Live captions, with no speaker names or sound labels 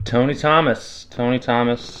Tony Thomas. Tony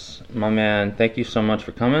Thomas, my man. Thank you so much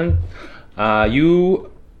for coming.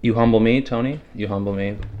 You humble me, Tony. You humble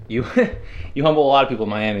me. You you humble a lot of people in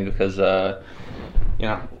Miami because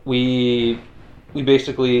we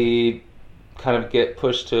basically kind of get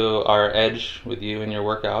pushed to our edge with you and your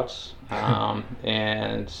workouts,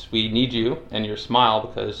 and we need you and your smile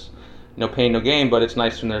because no pain, no gain. But it's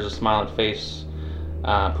nice when there's a smiling face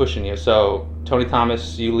pushing you. So Tony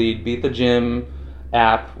Thomas, you lead Beat the Gym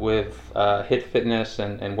app with HIIT Fitness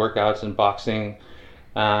and workouts and boxing.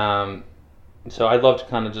 So I'd love to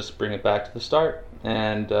kind of just bring it back to the start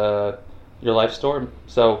and your life story.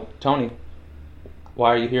 So Tony,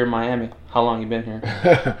 why are you here in Miami? How long you been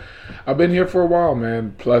here? I've been here for a while,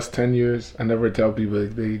 man. Plus 10 years. I never tell people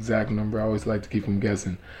the exact number. I always like to keep them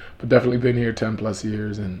guessing. But definitely been here 10 plus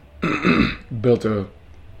years and built a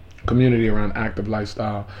community around active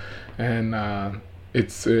lifestyle. And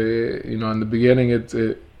it's, in the beginning, it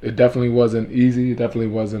definitely wasn't easy. It definitely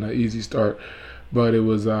wasn't an easy start. But it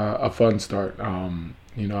was a fun start.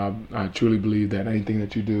 I truly believe that anything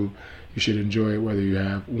that you do, you should enjoy it, whether you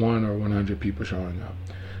have 1 or 100 people showing up.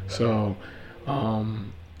 So,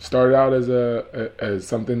 started out as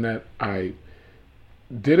something that I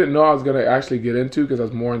didn't know I was gonna actually get into because I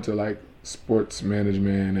was more into like sports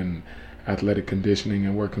management and athletic conditioning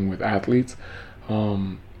and working with athletes.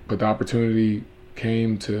 But the opportunity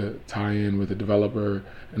came to tie in with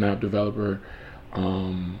an app developer,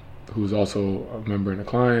 who's also a member and a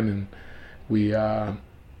client, and we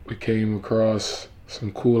came across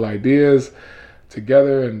some cool ideas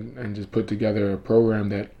together and just put together a program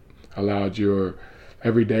that allowed your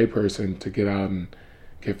everyday person to get out and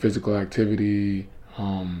get physical activity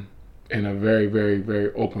in a very, very,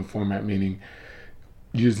 very open format, meaning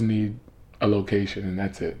you just need a location and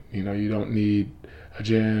that's it. You don't need a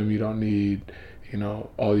gym, you don't need,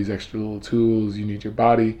 all these extra little tools. You need your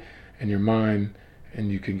body and your mind,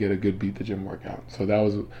 and you can get a good Beat the Gym workout. So that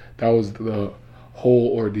was the whole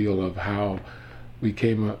ordeal of how we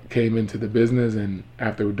came into the business. And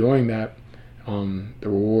after doing that, the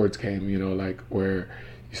rewards came, like where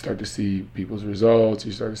you start to see people's results,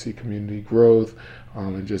 you start to see community growth.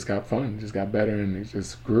 It just got fun, it just got better, and it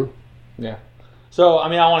just grew. Yeah. So, I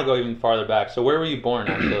want to go even farther back. So where were you born,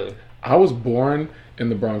 actually? I was born in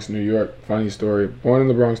the Bronx, New York. Funny story. Born in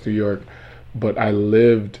the Bronx, New York, but I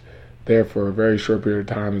lived there for a very short period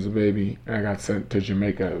of time as a baby. And I got sent to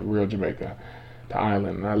Jamaica, real Jamaica, the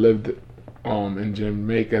island. And I lived in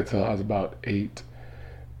Jamaica till I was about 9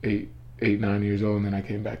 years old, and then I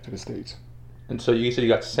came back to the States. And so you said you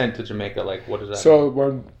got sent to Jamaica. Like, what does that mean?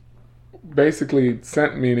 So basically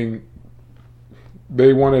sent meaning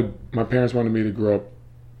my parents wanted me to grow up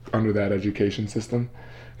under that education system,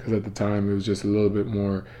 because at the time it was just a little bit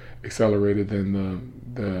more accelerated than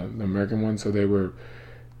the American one. So they were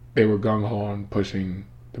gung-ho on pushing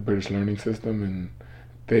the British learning system, and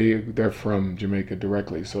they're from Jamaica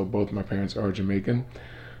directly. So both my parents are Jamaican.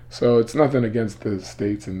 So it's nothing against the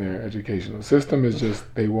States and their educational system. It's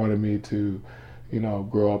just they wanted me to,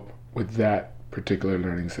 grow up with that particular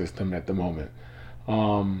learning system at the moment.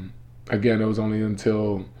 Again, it was only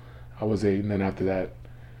until I was 8, and then after that,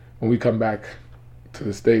 when we come back to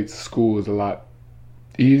the States, school is a lot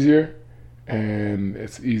easier, and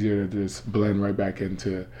it's easier to just blend right back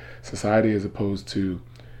into society as opposed to,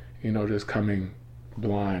 just coming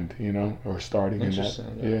blind, or starting in that.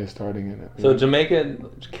 Yeah, starting in it. So Jamaica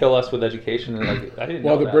kill us with education, and I didn't know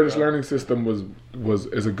Well, the that, British bro. learning system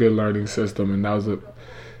is a good learning system, and that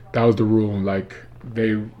was the rule. Like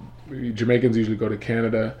Jamaicans usually go to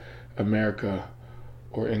Canada, America,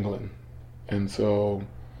 or England, and so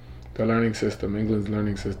England's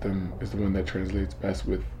learning system is the one that translates best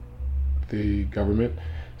with the government.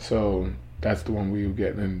 So that's the one we were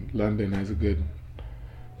getting, and London has a good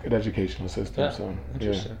educational system. Yeah. So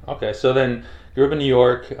Interesting. Yeah. Okay, so then you grew up in New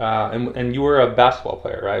York, and you were a basketball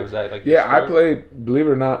player, right? Was that like yeah? I played, believe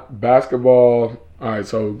it or not, basketball. All right,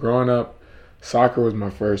 so growing up, soccer was my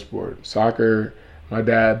first sport. Soccer, my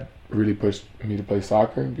dad really pushed me to play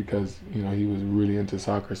soccer because he was really into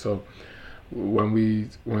soccer. So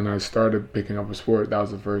when I started picking up a sport, that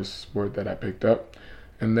was the first sport that I picked up.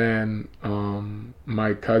 And then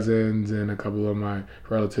my cousins and a couple of my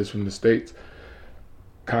relatives from the States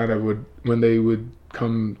kind of when they would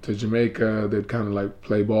come to Jamaica, they'd kind of like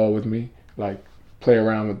play ball with me, like play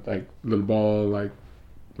around with like little ball, like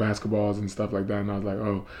basketballs and stuff like that. And I was like,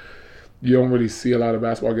 oh, you don't really see a lot of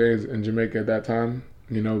basketball games in Jamaica at that time,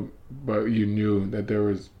 but you knew that there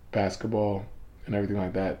was basketball and everything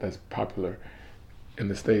like that that's popular in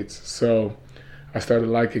the States. So I started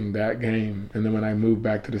liking that game. And then when I moved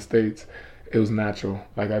back to the States, it was natural.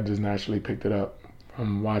 Like I just naturally picked it up.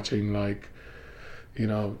 I'm watching like, you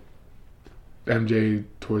know, MJ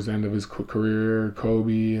towards the end of his career,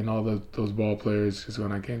 Kobe, and all those ball players. Just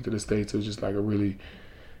when I came to the States, it was just like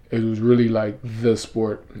it was really like the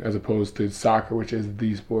sport as opposed to soccer, which is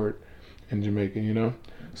the sport in Jamaica, you know?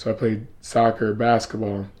 So I played soccer,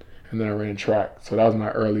 basketball, and then I ran track. So that was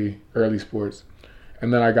my early sports.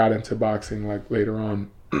 And then I got into boxing like later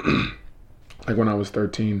on. Like when I was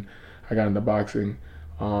 13, I got into boxing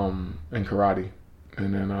and karate.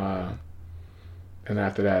 And then and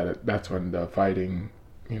after that, that's when the fighting,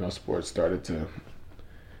 you know, sports started to,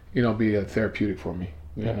 you know, be a therapeutic for me,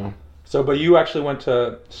 you know? So, but you actually went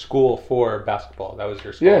to school for basketball. That was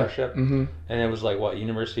your scholarship? Yeah. Mm-hmm. And it was like what,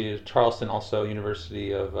 University of Charleston, also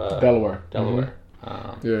University of Delaware. Delaware.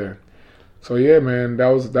 Mm-hmm. Yeah. So yeah, man, that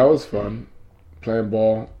was fun playing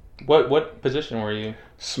ball. What position were you?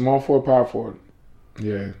 Small forward, power forward.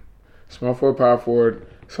 Yeah, small forward, power forward.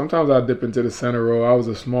 Sometimes I dip into the center role. I was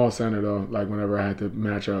a small center though, like whenever I had to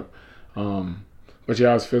match up. But yeah,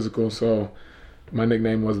 I was physical, so my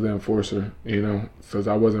nickname was the Enforcer. You know, because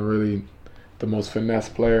I wasn't really the most finesse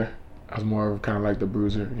player. I was more of kind of like the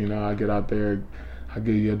bruiser. You know, I get out there, I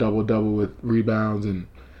give you a double with rebounds and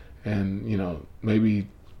you know maybe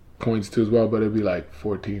points too as well, but it'd be like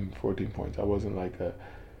 14 points. I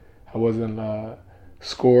wasn't a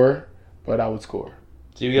scorer, but I would score.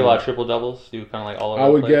 Do you get a lot of triple doubles? You kind of like all over I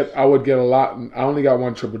would the place? get a lot. I only got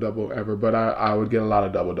one triple double ever, but I would get a lot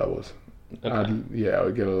of double doubles. Okay. I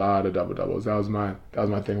would get a lot of double doubles. That was my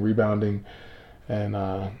thing, rebounding, and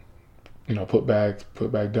you know, put back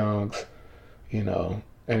dunks. You know,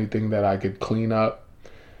 anything that I could clean up.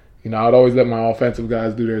 You know, I'd always let my offensive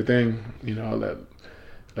guys do their thing. You know,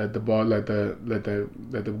 let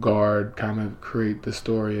the guard kind of create the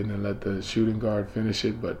story, and then let the shooting guard finish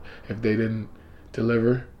it. But if they didn't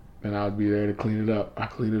deliver, then I would be there to clean it up. I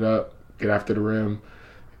clean it up, get after the rim.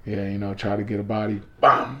 Yeah, you know, try to get a body.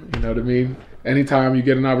 Bam! You know what I mean? Anytime you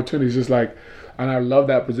get an opportunity, it's just like, and I love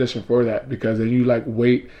that position for that, because then you like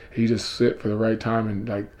wait, and you just sit for the right time, and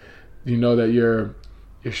like you know that your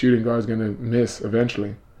shooting guard's gonna miss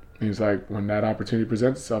eventually. And it's like when that opportunity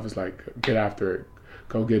presents itself, it's like get after it,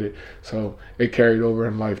 go get it. So it carried over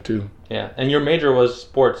in life too. Yeah, and your major was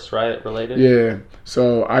sports, right? Related. Yeah.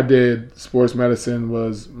 So I did sports medicine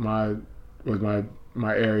was my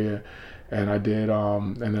area. And I did,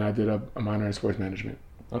 and then I did a minor in sports management.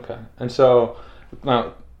 Okay. And so,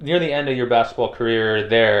 now, near the end of your basketball career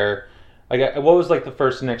there, like, what was like the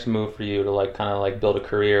first next move for you to like kind of like build a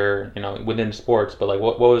career, you know, within sports? But like,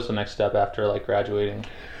 what was the next step after like graduating?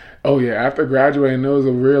 Oh yeah, after graduating, it was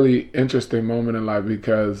a really interesting moment in life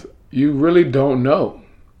because you really don't know.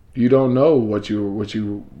 You don't know what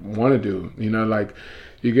you want to do. You know, like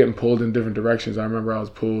you're getting pulled in different directions. I remember I was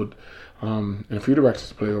pulled in a few directions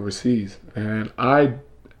to play overseas, and I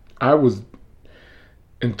was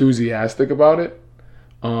enthusiastic about it,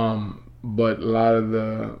 but a lot of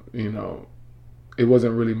the, you know, it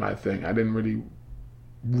wasn't really my thing. I didn't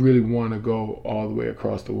really want to go all the way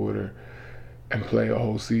across the water and play a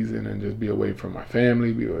whole season and just be away from my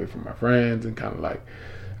family, be away from my friends, and kind of like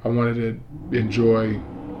I wanted to enjoy,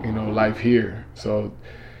 you know, life here. So,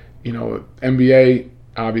 you know, NBA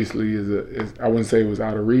obviously is I wouldn't say it was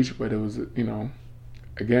out of reach, but it was, you know,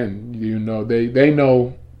 again, you know, they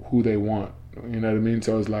know who they want, you know what I mean?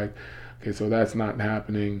 So it's like, okay, so that's not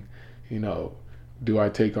happening, you know, do I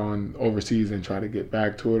take on overseas and try to get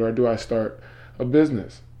back to it, or do I start a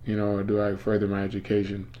business, you know, or do I further my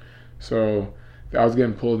education? So I was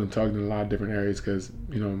getting pulled and tugged in a lot of different areas because,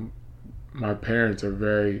 you know, my parents are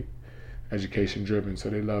very education driven, so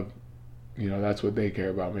they love, you know, that's what they care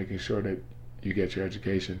about, making sure that you get your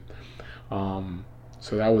education.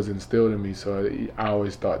 So that was instilled in me. So I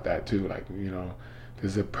always thought that too, like, you know,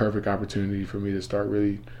 this is a perfect opportunity for me to start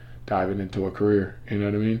really diving into a career, you know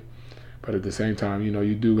what I mean? But at the same time, you know,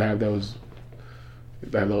 you do have that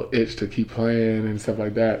little itch to keep playing and stuff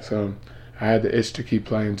like that. So I had the itch to keep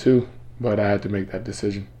playing too, but I had to make that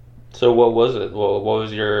decision. So what was it? What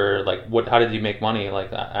was your, like, how did you make money,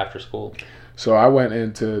 like, after school? So I went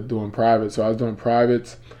into doing private. So I was doing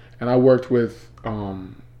privates, and I worked with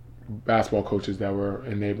basketball coaches that were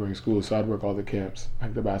in neighboring schools. So I'd work all the camps,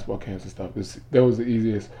 like the basketball camps and stuff. That was the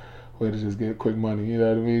easiest way to just get quick money, you know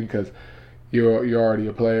what I mean? Because you're already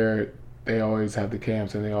a player. They always have the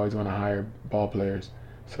camps, and they always want to hire ball players.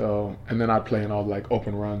 So, and then I'd play in all like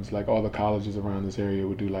open runs. Like all the colleges around this area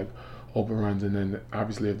would do like open runs, and then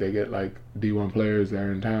obviously if they get like D1 players that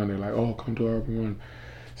are in town, they're like, oh, come to our open run.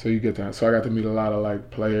 So you get that. So I got to meet a lot of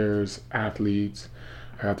like players, athletes.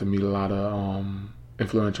 I got to meet a lot of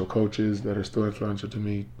influential coaches that are still influential to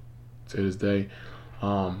me to this day.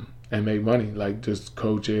 And and make money, like just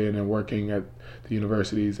coaching and working at the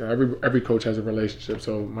universities. Every coach has a relationship.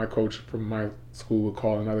 So my coach from my school would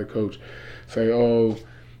call another coach, say, "Oh,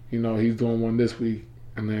 he's doing one this week,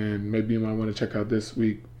 and then maybe you might want to check out this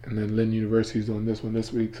week." And then Lynn University's doing this one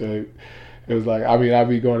this week. So it was like, I'd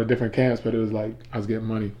be going to different camps, but it was like I was getting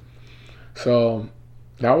money. So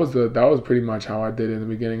that was pretty much how I did it in the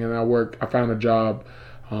beginning. And I found a job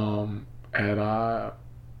at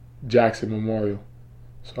Jackson Memorial.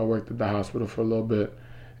 So I worked at the hospital for a little bit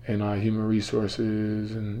in human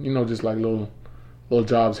resources, and just like little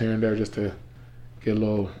jobs here and there just to get a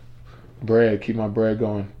little bread, keep my bread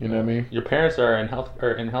going. You know what I mean? Your parents are in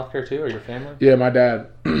healthcare too, or your family? Yeah, my dad.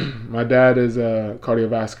 My dad is a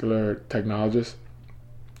cardiovascular technologist,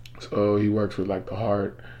 so he works with like the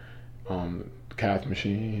heart, cath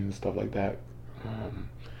machines, stuff like that.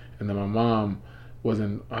 And then my mom was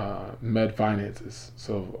in med finances.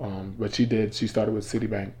 So, but she started with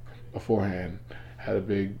Citibank beforehand, had a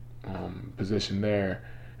big position there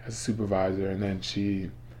as a supervisor, and then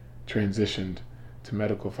she transitioned to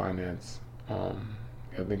medical finance. I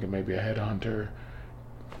think it may be a headhunter,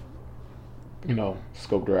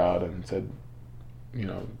 scoped her out and said,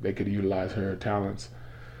 they could utilize her talents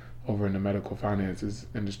over in the medical finances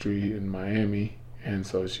industry in Miami. And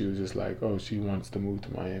so she was just like, oh, she wants to move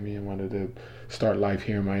to Miami and wanted to start life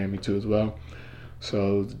here in Miami too as well.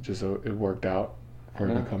 So it worked out for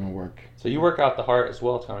her to come and work. So you work out the heart as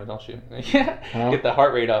well, Tony, don't you? Yeah. Get the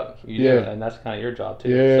heart rate up. You do, and that's kind of your job too.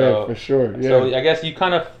 Yeah, so, for sure. Yeah. So I guess you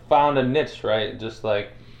kind of found a niche, right? Just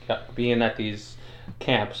like being at these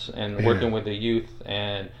camps and working with the youth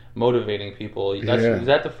and motivating people. Is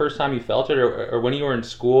that the first time you felt it, or when you were in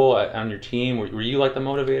school on your team, were you like the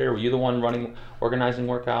motivator? Were you the one organizing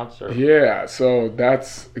workouts? Or? Yeah, so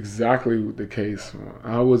that's exactly the case.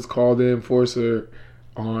 I was called the enforcer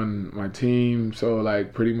on my team, so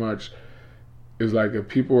like pretty much it was like if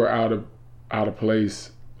people were out of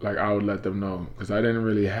place, like I would let them know, because I didn't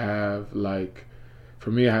really have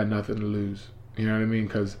for me I had nothing to lose. You know what I mean?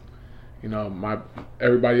 Because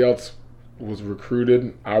everybody else was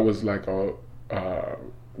recruited. I was like a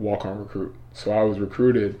walk-on recruit. So I was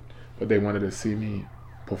recruited, but they wanted to see me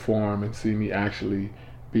perform and see me actually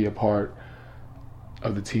be a part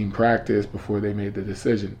of the team practice before they made the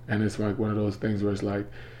decision. And it's like one of those things where it's like,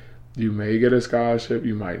 you may get a scholarship,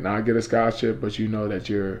 you might not get a scholarship, but you know that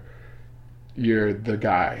you're the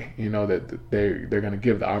guy. You know that they're going to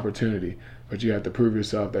give the opportunity, but you have to prove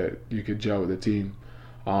yourself that you could gel with the team.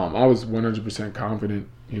 I was 100% confident,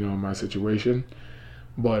 in my situation,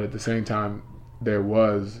 but at the same time, there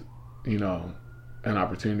was, an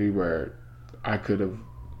opportunity where I could have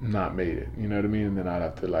not made it. You know what I mean? And then I'd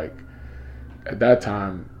have to at that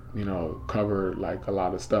time, cover a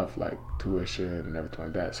lot of stuff like tuition and everything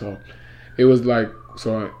like that. So it was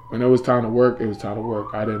so when it was time to work, it was time to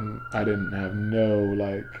work. I didn't have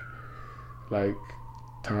no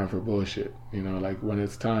time for bullshit. When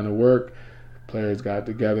it's time to work, players got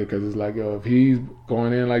together, because it's like, yo, if he's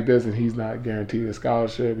going in like this and he's not guaranteed a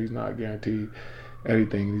scholarship, he's not guaranteed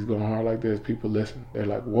anything, he's going hard like this, people listen. They're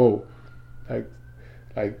like, whoa.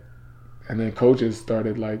 And then coaches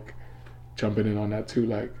started jumping in on that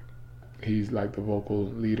too. He's the vocal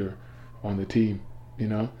leader on the team,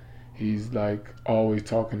 He's always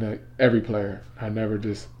talking to every player. I never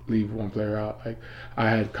just leave one player out. I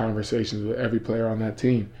had conversations with every player on that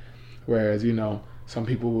team, whereas, some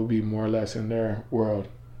people will be more or less in their world.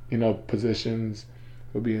 Positions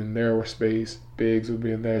will be in their space, bigs will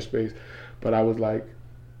be in their space. But I was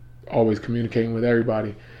always communicating with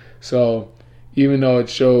everybody. So even though it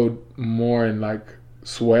showed more in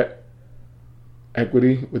sweat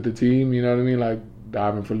equity with the team, you know what I mean?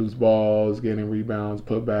 Diving for loose balls, getting rebounds,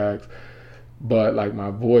 putbacks. But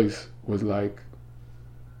my voice was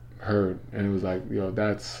heard. And it was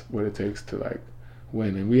that's what it takes to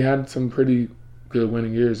win. And we had some pretty good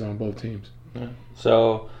winning years on both teams. Yeah.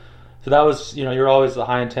 So that was, you're always a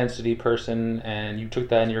high intensity person, and you took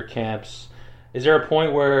that in your camps. Is there a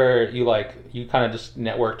point where you kind of just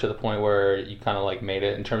networked to the point where you kind of made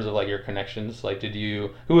it in terms of your connections? Who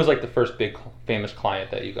was the first big famous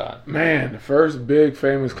client that you got? Man, the first big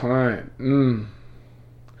famous client.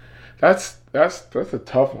 That's a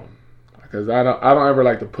tough one, because I don't ever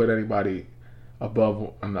like to put anybody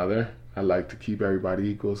above another. I like to keep everybody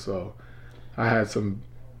equal. So I had some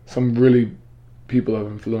really people of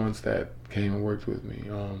influence that came and worked with me.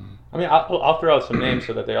 I'll throw out some names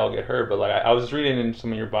so that they all get heard. But I was reading in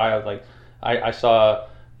some of your bio, I saw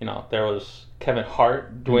there was Kevin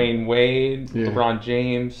Hart, Dwayne Wade, Yeah. LeBron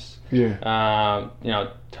James, Yeah.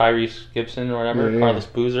 Tyrese Gibson or whatever, Yeah. Carlos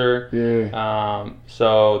Boozer. Yeah.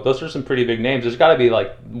 So those are some pretty big names. There's got to be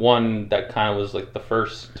like one that kind of was like the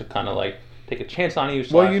first to kind of like take a chance on you.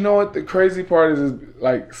 Well, you know what the crazy part is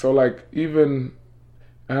like, so like even,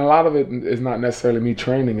 and a lot of it is not necessarily me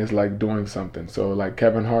training, it's like doing something. So like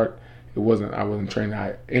Kevin Hart, I wasn't training,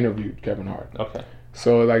 I interviewed Kevin Hart. Okay.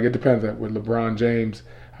 So like it depends. Like with LeBron James,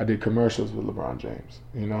 I did commercials with LeBron James,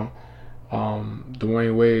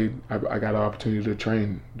 Dwayne Wade, I got an opportunity to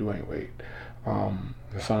train Dwayne Wade.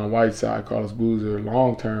 Hassan Whiteside, Carlos Boozer,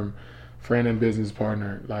 long-term friend and business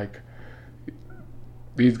partner. Like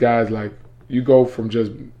these guys, like you go from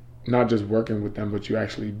just not just working with them, but you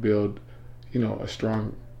actually build, a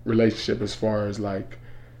strong relationship as far as like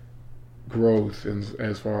growth and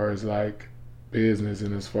as far as like business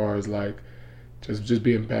and as far as like just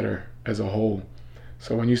being better as a whole.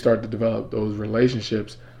 So when you start to develop those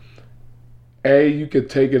relationships, you could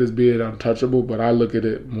take it as being untouchable, but I look at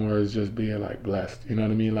it more as just being like blessed. You know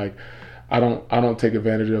what I mean? Like I don't take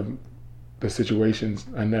advantage of the situations.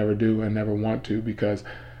 I never do and never want to, because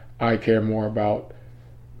I care more about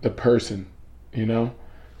the person,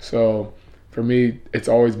 So for me, it's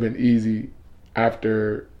always been easy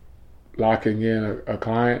after locking in a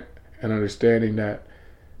client and understanding that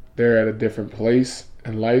they're at a different place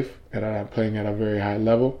in life and I'm playing at a very high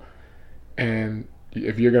level. And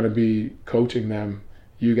if you're going to be coaching them,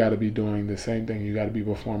 you got to be doing the same thing. You got to be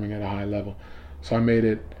performing at a high level. So I made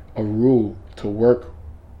it a rule to work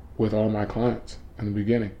with all my clients in the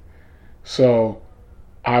beginning. So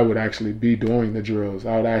I would actually be doing the drills.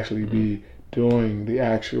 I would actually be doing the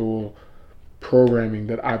actual programming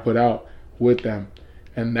that I put out with them.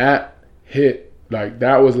 And that hit, like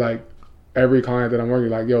that was like every client that I'm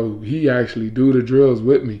working, like, yo, he actually do the drills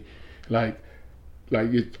with me. I'm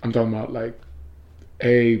talking about like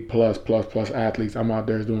A++ athletes. I'm out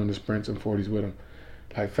there doing the sprints and 40s with them.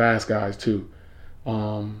 Like fast guys too.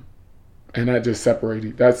 And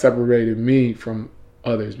that separated me from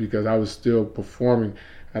others, because I was still performing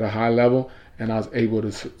at a high level and I was able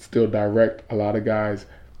to still direct a lot of guys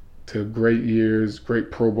to great years,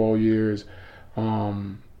 great Pro Bowl years,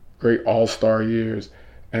 great All-Star years.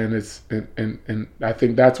 And and I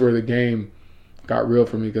think that's where the game got real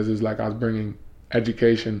for me, because it was like I was bringing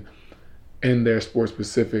education in their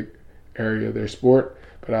sport-specific area of their sport,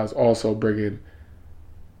 but I was also bringing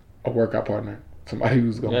a workout partner, somebody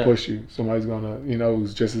who's going to push you, somebody's going to,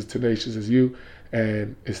 who's just as tenacious as you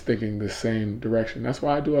and is thinking the same direction. That's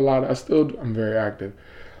why I do a lot. I'm very active.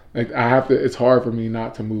 Like it's hard for me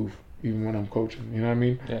not to move even when I'm coaching, you know what I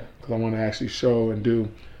mean? Yeah. Because I want to actually show and do.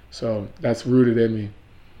 So that's rooted in me.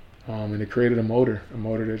 And it created a motor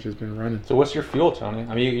that's just been running. So what's your fuel, Tony?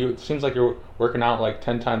 I mean, it seems like you're working out like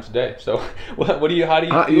 10 times a day. So how do you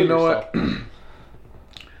fuel yourself?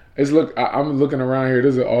 I'm looking around here.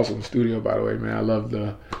 This is an awesome studio, by the way, man. I love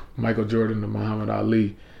the Michael Jordan, the Muhammad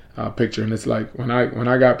Ali picture. And it's like when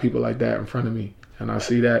I got people like that in front of me and I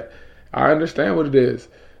see that, I understand what it is.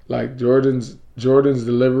 Like Jordan's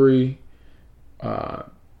delivery and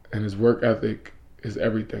his work ethic is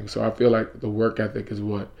everything. So I feel like the work ethic is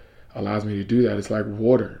what allows me to do that. It's like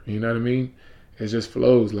water, you know what I mean? It just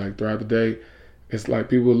flows like throughout the day. It's like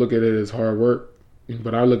people look at it as hard work,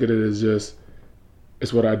 but I look at it as just,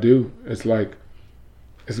 it's what I do. It's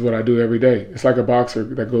what I do every day. It's like a boxer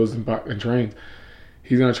that goes and trains.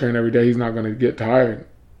 He's gonna train every day. He's not gonna get tired.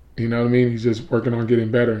 You know what I mean? He's just working on getting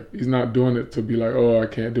better. He's not doing it to be like, oh, I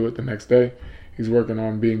can't do it the next day. He's working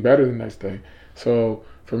on being better the next day. So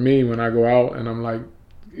for me, when I go out and I'm like,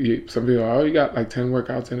 some people are, you got like 10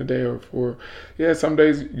 workouts in a day or 4. Yeah, some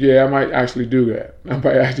days, I might actually do that. I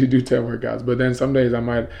might actually do 10 workouts. But then some days I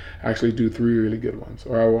might actually do 3 really good ones.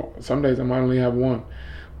 Or some days I might only have 1.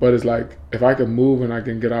 But it's like, if I can move and I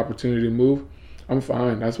can get opportunity to move, I'm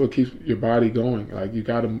fine. That's what keeps your body going. Like, you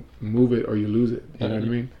got to move it or you lose it. You know what I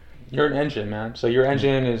mean? You're an engine, man. So your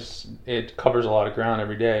engine it covers a lot of ground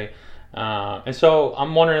every day. And so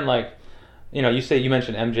I'm wondering, like, you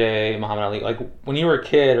mentioned MJ, Muhammad Ali. Like, when you were a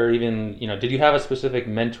kid, or even, did you have a specific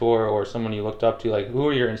mentor or someone you looked up to? Like, who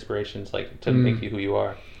were your inspirations, like, to make you who you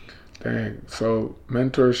are? Dang. So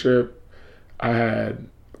mentorship, I had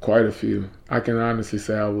quite a few. I can honestly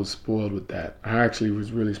say I was spoiled with that. I actually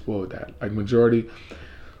was really spoiled with that. Like, majority,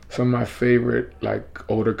 some of my favorite, like,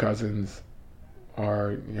 older cousins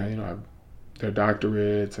are, their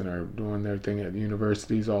doctorates and are doing their thing at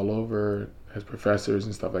universities all over as professors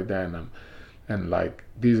and stuff like that. And like,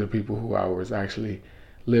 these are people who I was actually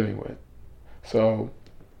living with. So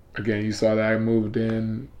again, you saw that I moved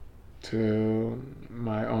in to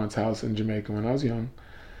my aunt's house in Jamaica when I was young.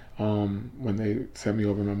 When they sent me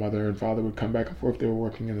over, my mother and father would come back and forth. They were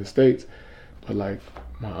working in the States, but like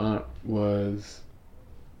my aunt was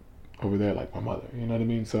over there like my mother, you know what I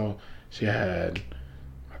mean? So she had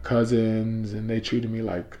my cousins, and they treated me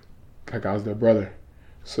like I was their brother.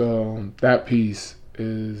 So that piece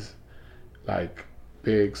is like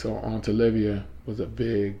big. So Aunt Olivia was a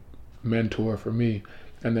big mentor for me,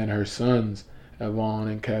 and then her sons, Evon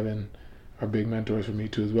and Kevin, are big mentors for me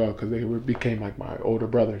too as well, because became like my older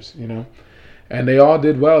brothers, you know. And they all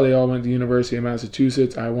did well. They all went to University of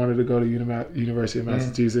Massachusetts. I wanted to go to University of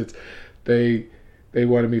Massachusetts. They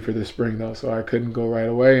wanted me for the spring though, so I couldn't go right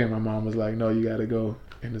away. And my mom was like, "No, you got to go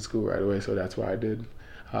into school right away." So that's why I did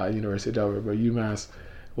University of Delaware. But UMass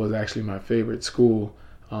was actually my favorite school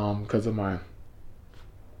because of my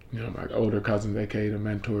older cousins, aka the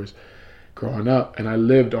mentors, growing up. And I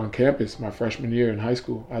lived on campus my freshman year in high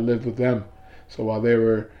school. I lived with them. So while they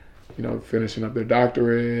were, finishing up their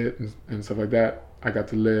doctorate and stuff like that, I got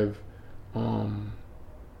to live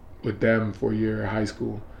with them for a year of high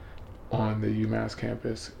school on the UMass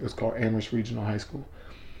campus. It was called Amherst Regional High School.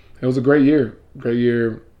 It was a great year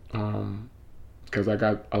because I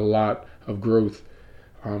got a lot of growth.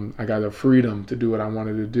 I got the freedom to do what I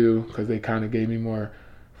wanted to do because they kind of gave me more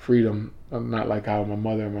freedom, not like how my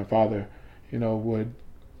mother and my father, would,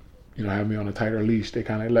 have me on a tighter leash. They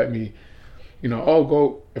kind of let me,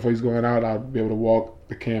 go, if he's going out, I'll be able to walk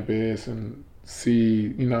the campus and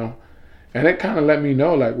see, and it kind of let me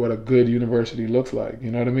know like what a good university looks like.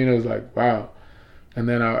 You know what I mean? It was like, wow. And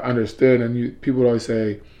then I understood, and people would always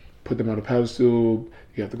say, put them on a pedestal,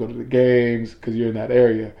 you have to go to the games because you're in that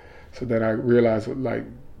area. So then I realized, like,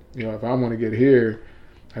 if I want to get here,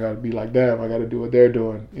 I got to be like them. I got to do what they're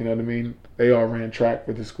doing. You know what I mean? They all ran track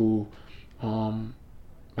for the school.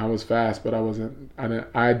 I was fast, but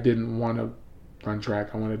I didn't want to run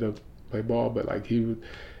track. I wanted to play ball, but like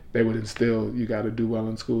they would instill, you got to do well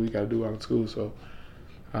in school. You got to do well in school. So,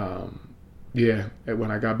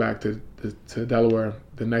 when I got back to Delaware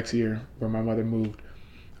the next year, where my mother moved,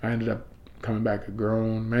 I ended up coming back a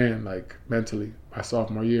grown man, like mentally, my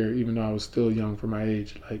sophomore year, even though I was still young for my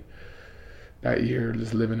age. Like that year,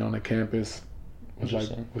 just living on the campus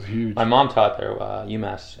was huge. My mom taught there,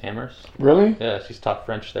 UMass Amherst. Really? Yeah, she's taught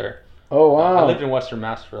French there. Oh wow! I lived in Western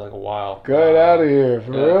Mass for like a while. Get out of here,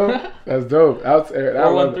 for real? That's dope.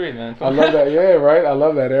 413, man. I love that. Yeah, right. I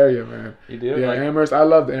love that area, man. You do? Yeah, Amherst. I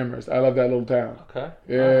loved Amherst. I love that little town. Okay.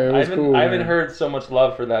 Yeah, it was cool. I haven't heard so much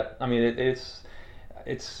love for that. I mean, it's.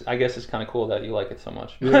 I guess it's kind of cool that you like it so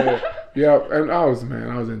much. yeah. And I was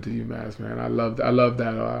into UMass, man. I loved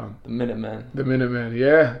that. The Minutemen. The Minutemen.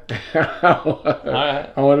 Yeah. All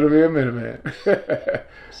right. I wanted to be a Minuteman.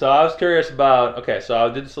 So I was curious about. Okay, so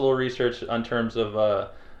I did just a little research on terms of a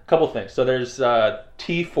couple things. So there's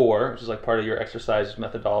T4, which is like part of your exercise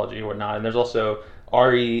methodology or whatnot, and there's also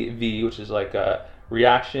REV, which is like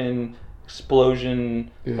reaction, explosion,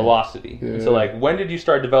 velocity. Yeah. And so like, when did you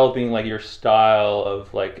start developing like your style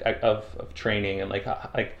of like of training, and like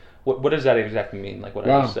what does that exactly mean? Like what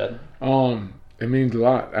I just said. It means a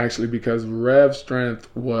lot actually, because Rev Strength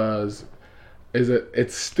it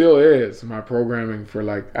still is my programming for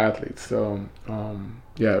like athletes. So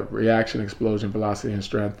reaction, explosion, velocity, and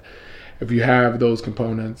strength. If you have those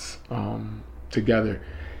components together,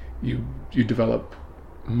 you develop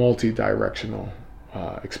multi-directional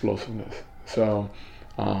explosiveness. So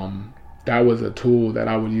that was a tool that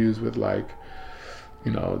I would use with like,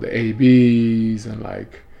 the ABs and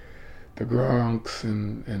like the Gronks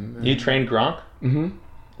and You trained Gronk? Mm-hmm.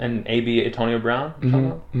 And AB Antonio Brown?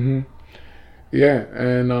 Mm-hmm. Yeah,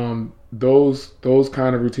 and those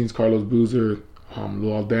kind of routines, Carlos Boozer,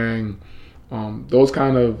 Luol Deng, those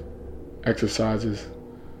kind of exercises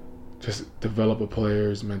just develop a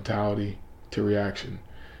player's mentality to reaction.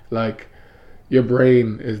 Like, your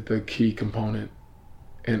brain is the key component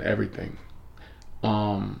in everything.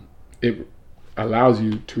 It allows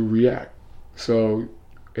you to react. So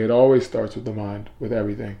it always starts with the mind, with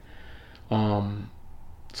everything.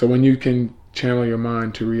 So when you can channel your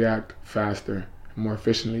mind to react faster and more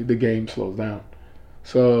efficiently, the game slows down.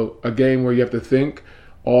 So a game where you have to think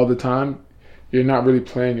all the time, you're not really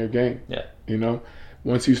playing your game. Yeah.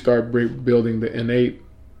 Once you start building the innate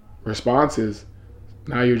responses,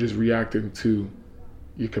 now you're just reacting to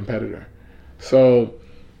your competitor. So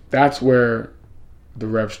that's where the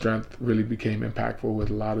Rev Strength really became impactful with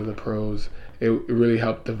a lot of the pros. It really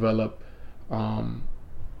helped develop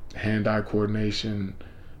hand-eye coordination,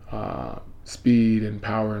 speed and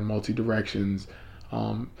power in multi-directions.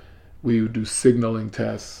 We would do signaling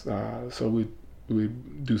tests. So we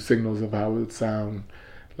do signals of how it would sound,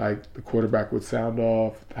 like the quarterback would sound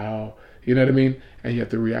off, how, you know what I mean? And you have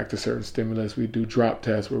to react to certain stimulus. We do drop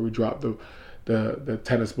tests where we drop the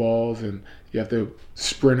tennis balls, and you have to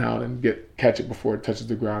sprint out and catch it before it touches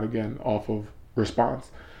the ground again off of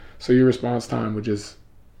response. So your response time would just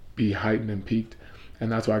be heightened and peaked.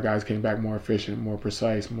 And that's why guys came back more efficient, more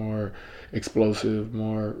precise, more explosive,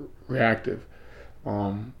 more reactive.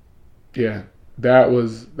 That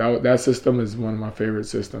system is one of my favorite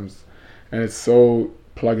systems, and it's so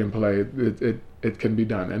plug and play. It can be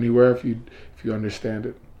done anywhere if you understand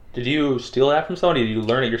it. Did you steal that from somebody? Did you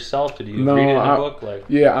learn it yourself? Did you read it in a book?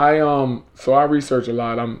 So I research a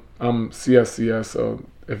lot. I'm CSCS. So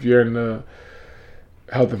if you're in the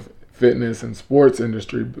health and fitness and sports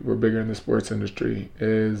industry, we're bigger in the sports industry.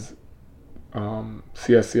 CSCS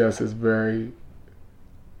is very,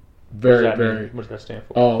 very. What does that stand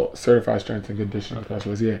for? Oh, Certified Strength and Conditioning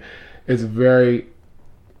Specialist. Yeah, it's very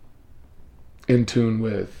in tune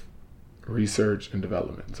with research and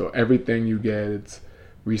development. So everything you get, it's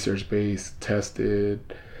research based,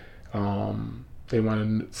 tested. They want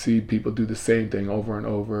to see people do the same thing over and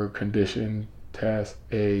over. Condition, test,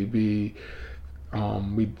 A, B.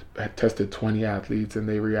 We had tested 20 athletes and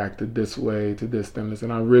they reacted this way to this stimulus,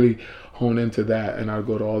 and I really hone into that, and I'd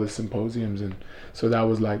go to all the symposiums, and so that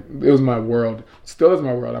was like, it was my world. Still is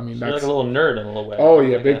my world. I mean, so you're like a little nerd in a little way. Oh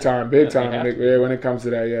yeah, big time. When it comes to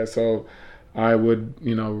that, yeah. So I would,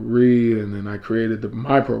 read, and then I created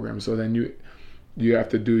my program. So then you have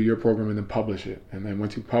to do your program and then publish it, and then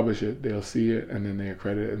once you publish it, they'll see it, and then they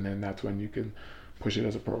accredit it, and then that's when you can push it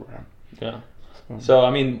as a program. Yeah. So,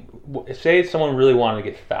 I mean, say someone really wanted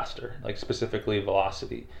to get faster, like specifically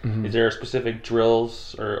velocity. Mm-hmm. Is there specific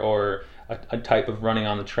drills or a type of running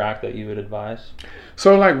on the track that you would advise?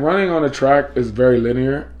 So, like, running on a track is very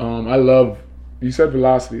linear. You said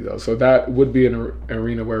velocity, though. So that would be an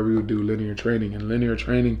arena where we would do linear training. And linear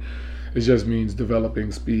training, it just means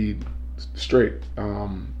developing speed straight.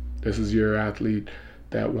 This is your athlete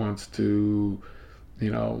that wants to,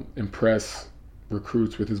 impress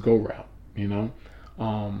recruits with his go route. And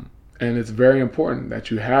it's very important that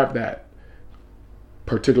you have that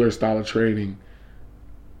particular style of training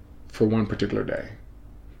for one particular day.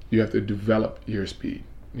 You have to develop your speed,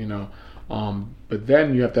 but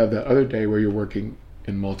then you have to have the other day where you're working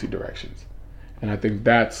in multi directions. And I think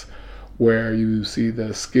that's where you see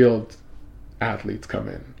the skilled athletes come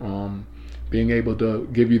in, being able to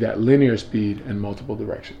give you that linear speed in multiple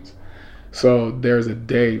directions. So there's a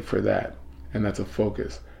day for that, and that's a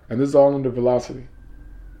focus. And this is all under velocity.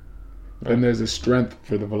 Then there's a strength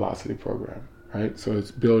for the velocity program, right? So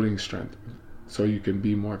it's building strength so you can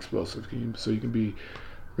be more explosive, so you can be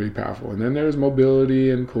really powerful. And then there's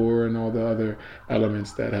mobility and core and all the other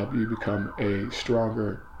elements that help you become a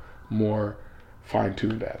stronger, more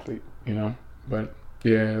fine-tuned athlete, But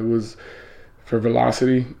yeah, it was for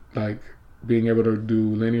velocity, like being able to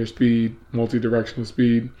do linear speed, multi-directional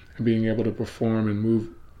speed, and being able to perform and move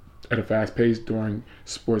at a fast pace during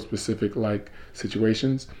sport-specific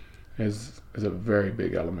situations is a very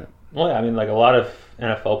big element. Well, yeah, I mean, like a lot of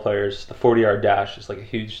NFL players, the 40-yard dash is like a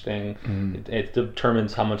huge thing. Mm-hmm. It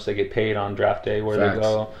determines how much they get paid on draft day, where they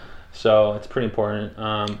go. So it's pretty important.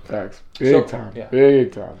 Facts. Big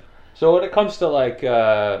time. So when it comes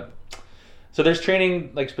to so there's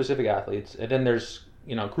training like specific athletes, and then there's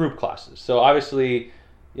group classes. So obviously,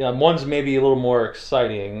 one's maybe a little more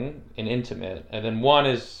exciting and intimate, and then one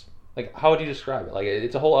is like, how would you describe it? Like,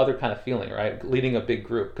 it's a whole other kind of feeling, right? Leading a big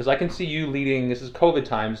group. Because I can see you leading, this is COVID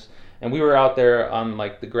times, and we were out there on,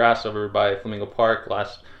 the grass over by Flamingo Park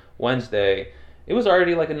last Wednesday. It was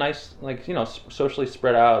already, a nice, socially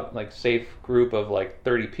spread out, safe group of,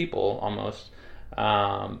 30 people almost.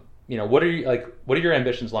 What are your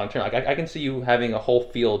ambitions long term? I can see you having a whole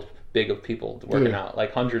field big of people working out,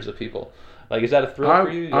 hundreds of people. Is that a thrill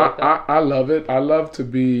for you? I love it.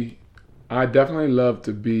 I definitely love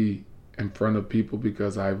to be in front of people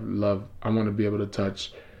because I want to be able to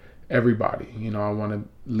touch everybody. I want to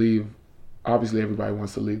leave, obviously everybody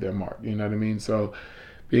wants to leave their mark, you know what I mean? So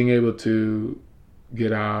being able to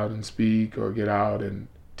get out and speak or get out and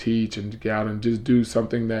teach and get out and just do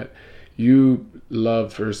something that you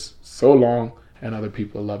love for so long and other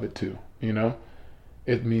people love it too,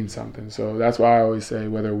 it means something. So that's why I always say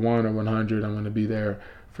whether 1 or 100, I'm going to be there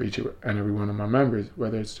for each and every one of my members,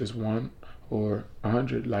 whether it's just 1 or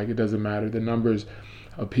 100, it doesn't matter. The numbers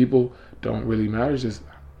of people don't really matter. It's just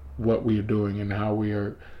what we are doing and how we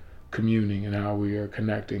are communing and how we are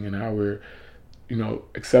connecting and how we're,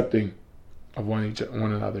 accepting of one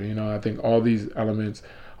another. I think all these elements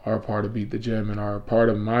are a part of Beat the Gym and are a part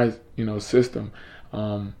of my, system.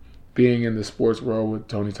 Being in the sports world with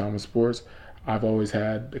Tony Thomas Sports, I've always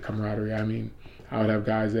had the camaraderie. I mean, I would have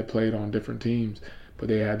guys that played on different teams, but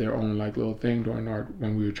they had their own like little thing during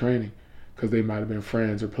when we were training, because they might have been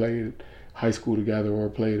friends or played high school together or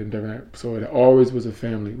played in different. So it always was a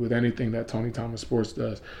family with anything that Tony Thomas Sports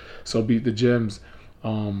does. So Beat the Gym's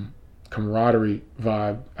camaraderie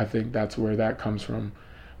vibe, I think that's where that comes from,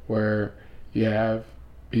 where you have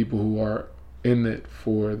people who are in it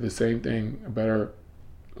for the same thing, a better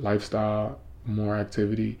lifestyle, more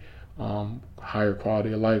activity, higher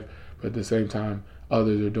quality of life, but at the same time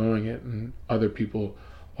others are doing it and other people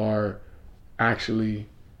are actually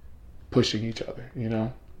pushing each other,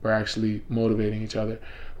 we're actually motivating each other,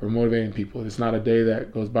 we're motivating people. It's not a day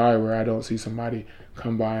that goes by where I don't see somebody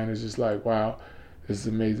come by and it's just like, wow, this is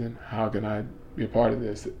amazing, how can I be a part of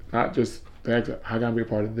this? Not just how can I be a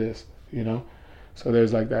part of this, So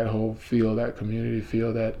there's like that whole feel, that community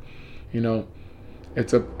feel, that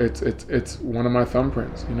it's one of my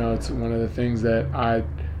thumbprints. It's one of the things that I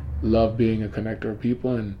love, being a connector of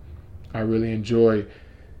people, and I really enjoy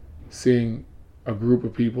seeing a group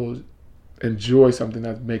of people enjoy something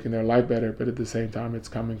that's making their life better, but at the same time it's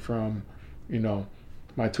coming from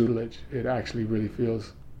my tutelage. It actually really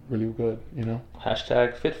feels really good,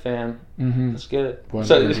 Hashtag FitFam. Mm-hmm. Let's get it. Well,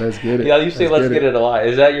 let's get it. Yeah, you say let's get it a lot.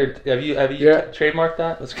 Is that your? Have you trademarked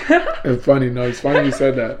that? Let's get it. It's funny. No, it's funny you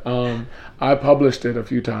said that. I published it a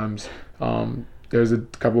few times. There's a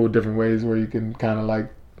couple of different ways where you can kind of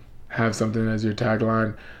like have something as your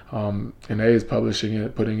tagline. And A is publishing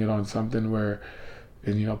it, putting it on something where,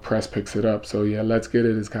 and press picks it up. So yeah, let's get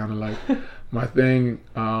it is kind of like my thing.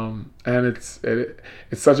 And it's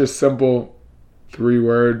such a simple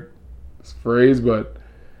 3-word phrase, but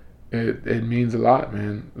it means a lot,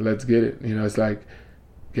 man. Let's get it. It's like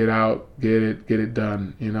get out, get it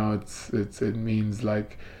done. It means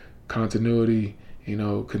like continuity,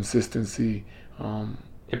 consistency.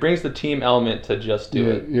 It brings the team element to just do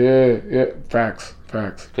it. Yeah. Facts.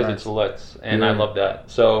 Because it's let's, and I love that.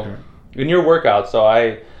 So in your workout,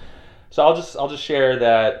 I'll just share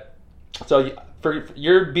that. So for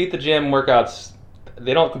your Beat the Gym workouts,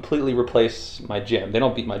 they don't completely replace my gym. They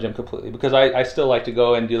don't beat my gym completely, because I still like to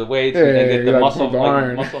go and do the weights and get the muscle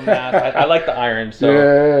mass. I like the iron.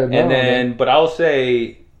 So but I will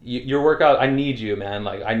say your workout, I need you, man.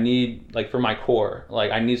 Like I need, like for my core,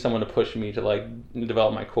 like I need someone to push me to like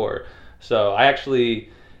develop my core. So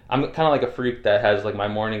I'm kind of like a freak that has like my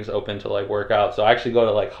mornings open to like work out. So I actually go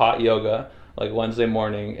to like hot yoga like Wednesday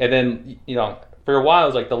morning, and then for a while, it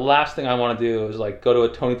was like the last thing I want to do is like go to a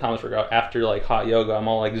Tony Thomas workout after like hot yoga. I'm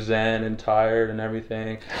all like zen and tired and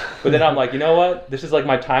everything. But then I'm like, you know what? This is like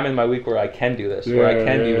my time in my week where I can do this, where I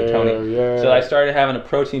can do the Tony. Yeah. So I started having a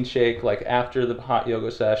protein shake like after the hot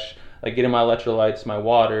yoga sesh, like getting my electrolytes, my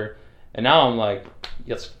water, and now I'm like,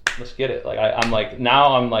 let's get it. Like I'm like,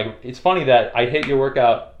 it's funny that I hit your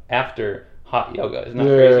workout after hot yoga. Isn't that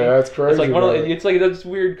crazy? Yeah, that's crazy. It's like it's like this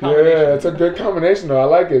weird combination. Yeah, it's a good combination though. I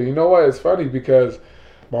like it. You know what? It's funny because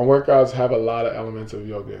my workouts have a lot of elements of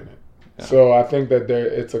yoga in it. Yeah. So I think that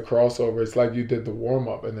it's a crossover. It's like you did the warm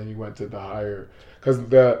up and then you went to the higher,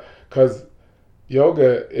 because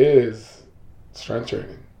yoga is strength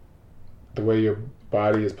training. The way your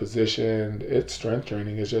body is positioned, it's strength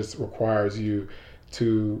training. It just requires you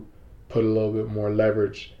to put a little bit more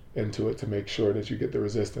leverage into it to make sure that you get the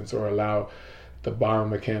resistance or allow the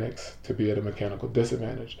biomechanics to be at a mechanical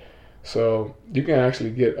disadvantage. So you can actually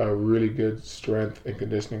get a really good strength and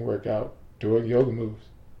conditioning workout doing yoga moves.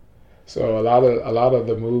 So a lot of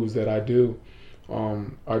the moves that I do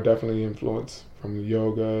are definitely influenced from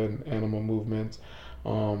yoga and animal movements.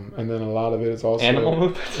 And then a lot of it is also animal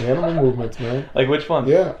movements. Animal movements, man. Like which ones?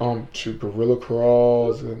 Yeah, gorilla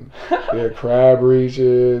crawls and crab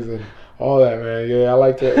reaches and all that, man. Yeah, I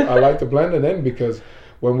like to blend it in, because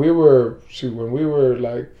when we were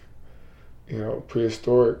like,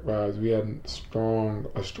 prehistoric vibes, we had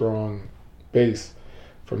a strong base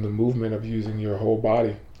from the movement of using your whole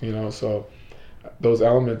body, So those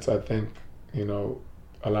elements, I think,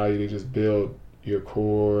 allow you to just build your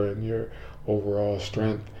core and your overall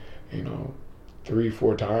strength,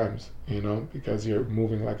 3-4 times, because you're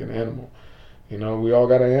moving like an animal. We all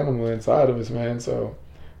got an animal inside of us, man. So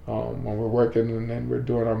when we're working and then we're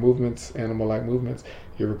doing our movements, animal-like movements,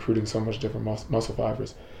 you're recruiting so much different muscle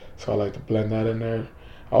fibers. So I like to blend that in there.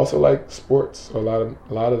 I also like sports. So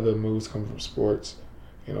a lot of the moves come from sports.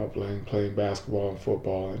 Playing basketball and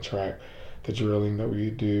football and track, the drilling that we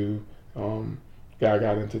do. I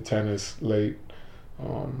got into tennis late.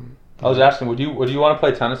 I was asking, would you want to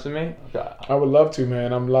play tennis with me? I would love to,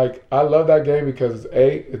 man. I love that game because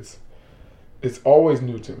it's always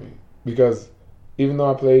new to me, because even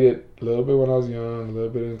though I played it a little bit when I was young, a little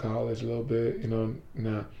bit in college, a little bit,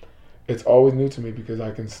 now it's always new to me because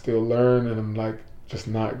I can still learn and I'm like just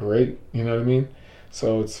not great. You know what I mean?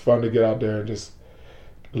 So it's fun to get out there and just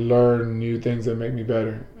learn new things that make me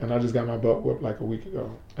better. And I just got my butt whooped like a week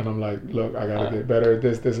ago, and I'm like, look, I gotta get better at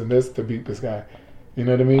this, and this to beat this guy. You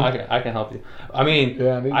know what I mean? I can help you. I mean,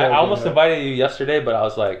 yeah, I almost invited you yesterday, but I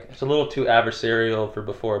was like, it's a little too adversarial for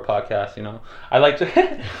before a podcast, I like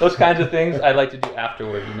to, those kinds of things I like to do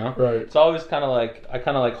afterward, Right. It's always kind of like, I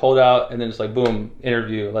kind of like hold out and then just like, boom,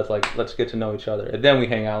 interview. Let's get to know each other. And then we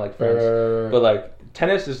hang out like friends. Right. But like,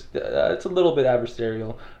 tennis is, it's a little bit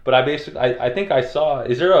adversarial. But I think I saw,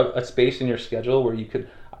 is there a space in your schedule where you could,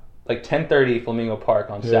 like 10:30 Flamingo Park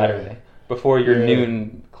on Saturday? Before your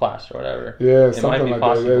noon class or whatever. Yeah, it something might be like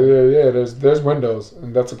possible. that. Yeah. There's windows,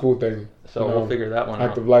 and that's a cool thing. So we'll figure that one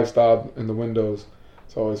active out. lifestyle in the windows.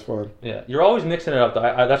 It's always fun. Yeah, you're always mixing it up.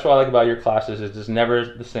 That's what I like about your classes. It's just never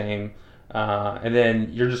the same. And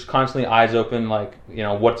then you're just constantly eyes open, like,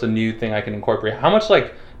 what's a new thing I can incorporate? How much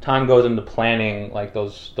like time goes into planning like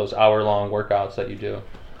those hour-long workouts that you do?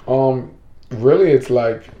 Really, it's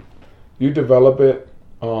like you develop it.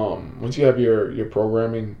 Once you have your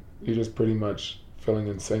programming, you're just pretty much filling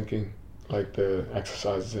and syncing like the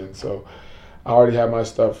exercises in. So I already have my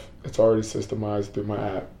stuff. It's already systemized through my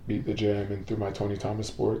app, Beat the Gym, and through my Tony Thomas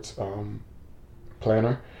Sports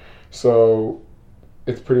planner. So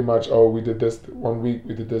it's pretty much, we did this 1 week,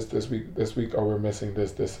 we did this week, we're missing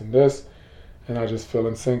this, and this. And I just fill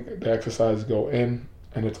and sync. The exercises go in,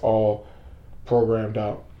 and it's all programmed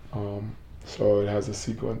out. So it has a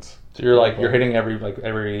sequence. So you're hitting every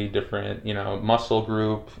different muscle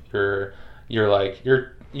group.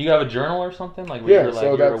 You have a journal or something like where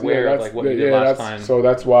you're aware of like what you did last time. So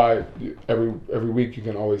that's why every week you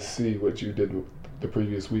can always see what you did the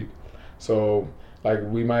previous week. So like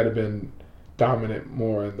we might have been dominant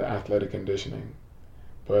more in the athletic conditioning,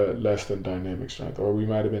 but less than dynamic strength, or we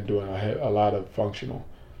might have been doing a lot of functional.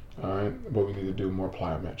 All right, but we need to do more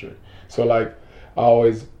plyometric. So like I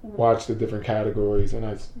always watch the different categories, and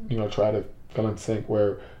I try to fill and sync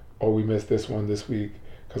where we missed this one this week,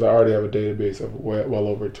 because I already have a database of well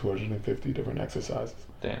over 250 different exercises.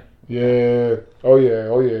 Damn. Yeah. Oh yeah.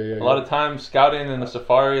 A lot of time scouting in the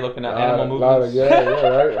safari, looking at animal movements.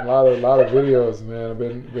 Right. A lot of videos, man. I've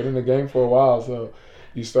been in the game for a while, so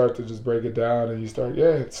you start to just break it down, and you start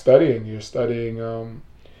studying. You're studying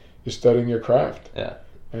your craft. Yeah.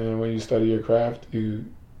 And when you study your craft,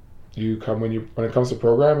 when it comes to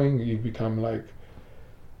programming, you become like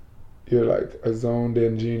you're like a zoned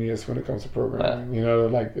in genius when it comes to programming.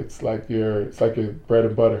 Yeah. It's like your bread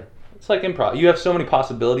and butter. It's like improv. You have so many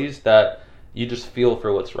possibilities that you just feel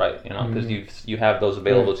for what's right, because you have those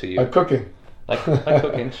available to you. Like cooking. Like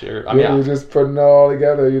cooking, sure. I mean, you're just putting it all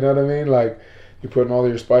together. You know what I mean? Like you're putting all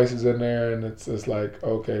your spices in there, and it's just like,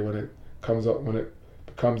 okay, when it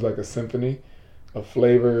becomes like a symphony of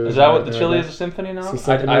flavors. Is that what the chili is, a symphony now? It's a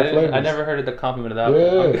symphony of flavors. I never heard the compliment of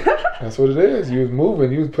that. Yeah, that's what it is. You was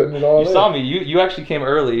moving. You was putting it all in. You saw me. You actually came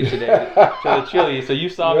early today to the chili, so you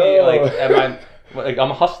saw me like at my. Like I'm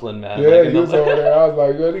hustling, man. Yeah, you was over there. I was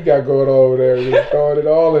like, what he got going on over there? He was throwing it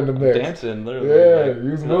all in the mix. Dancing, literally. Yeah, he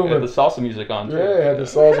was moving. Had the salsa music on too. Yeah, had the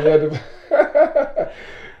salsa.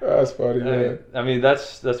 That's funny, man. I mean,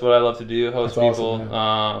 that's what I love to do, host people.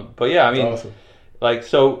 Awesome, but yeah, I mean, awesome. Like,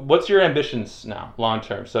 so what's your ambitions now, long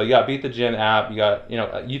term? So you got Beat the Gym app. You got,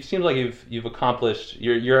 you seem like you've accomplished.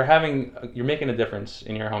 You're making a difference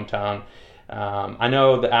in your hometown. I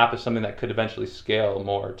know the app is something that could eventually scale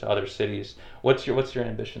more to other cities. What's your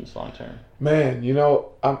ambitions long term? Man,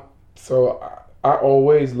 I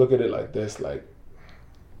always look at it like this, like,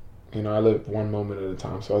 I live one moment at a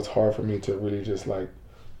time, so it's hard for me to really just like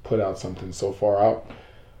put out something so far out.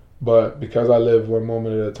 But because I live one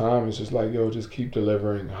moment at a time, it's just like, just keep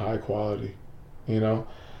delivering high quality.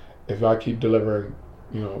 If I keep delivering,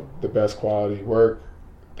 the best quality work,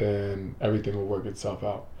 then everything will work itself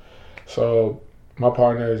out. So my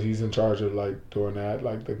partner, he's in charge of like doing that,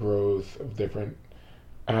 like the growth of different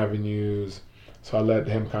avenues. So I let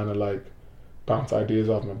him kind of like bounce ideas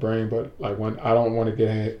off my brain, but like when I don't want to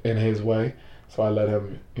get in his way, so I let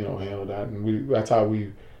him, handle that. And that's how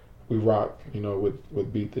we rock,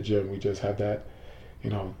 with Beat the Gym. We just have that,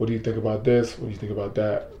 what do you think about this? What do you think about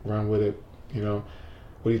that? Run with it. What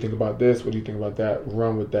do you think about this? What do you think about that?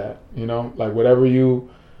 Run with that. Like whatever you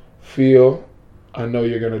feel, I know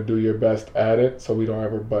you're going to do your best at it, so we don't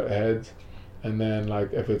ever butt heads. And then,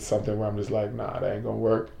 like, if it's something where I'm just like, nah, that ain't going to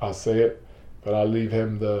work, I'll say it. But I'll leave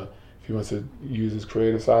him if he wants to use his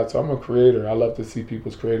creative side. So I'm a creator. I love to see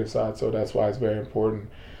people's creative side, so that's why it's very important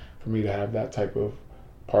for me to have that type of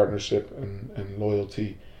partnership and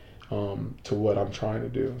loyalty to what I'm trying to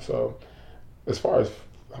do. So as far as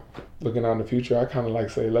looking out in the future, I kind of like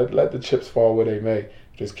say let the chips fall where they may.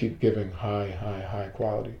 Just keep giving high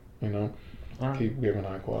quality. You know, All right. keep giving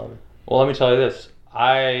high quality. Well, let me tell you this.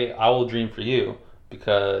 I will dream for you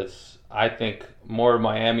because I think more of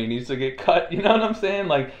Miami needs to get cut. You know what I'm saying?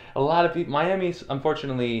 Like a lot of people, Miami's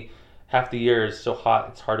unfortunately half the year is so hot.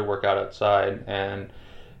 It's hard to work out outside, and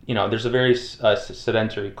you know there's a very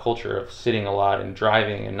sedentary culture of sitting a lot and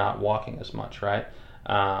driving and not walking as much, right?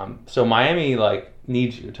 So Miami like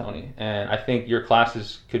needs you, Tony, and I think your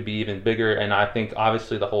classes could be even bigger. And I think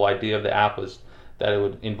obviously the whole idea of the app was that it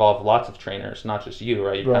would involve lots of trainers, not just you,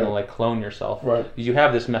 right? You kind of like clone yourself. Right. Because you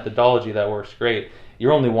have this methodology that works great.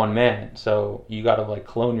 You're only one man, so you got to like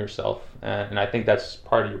clone yourself, and I think that's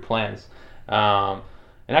part of your plans.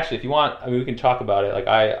 And actually, if you want, I mean, we can talk about it. Like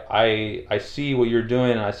I see what you're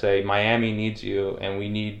doing, and I say Miami needs you, and we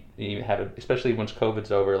need you have, especially once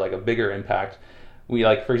COVID's over, like a bigger impact. We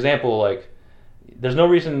like, for example, like there's no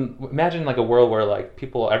reason. Imagine like a world where like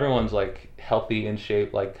everyone's like healthy, in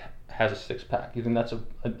shape, like has a six pack. You think that's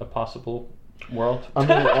a possible world? I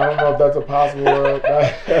mean, I don't know if that's a possible world.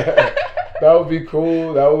 That would be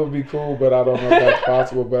cool. That would be cool, but I don't know if that's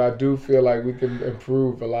possible. But I do feel like we can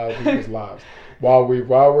improve a lot of people's lives. While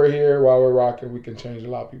we're here, while we're rocking, we can change a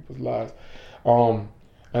lot of people's lives. And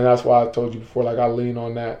that's why I told you before, like I lean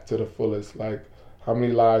on that to the fullest. Like how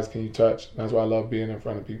many lives can you touch? That's why I love being in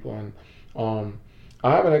front of people. And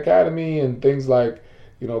I have an academy and things like,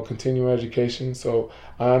 you know, continuing education. So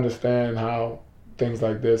I understand how things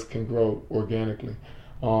like this can grow organically.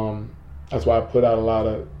 That's why I put out a lot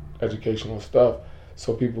of educational stuff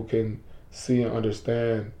so people can see and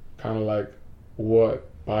understand kind of like what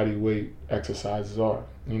body weight exercises are.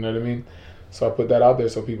 You know what I mean? So I put that out there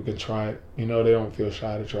so people can try it. You know, they don't feel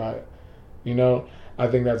shy to try it. You know, I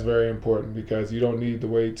think that's very important because you don't need the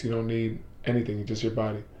weights, you don't need anything, just your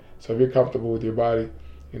body. So if you're comfortable with your body,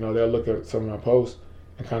 you know, they'll look at some of my posts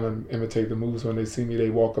and kind of imitate the moves. When they see me,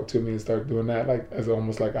 they walk up to me and start doing that, like as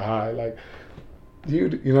almost like a high, like you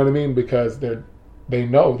know what I mean? Because they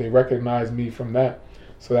know, they recognize me from that.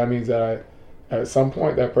 So that means that at some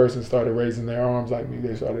point that person started raising their arms like me.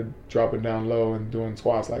 They started dropping down low and doing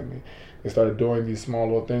squats like me. They started doing these small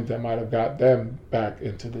little things that might have got them back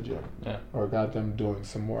into the gym, or got them doing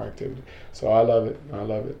some more activity. So I love it. I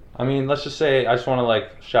love it. I mean, let's just say I just want to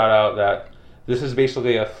like shout out that this is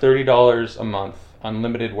basically a $30 a month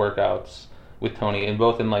unlimited workouts with Tony in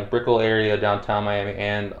both in like Brickell area, downtown Miami,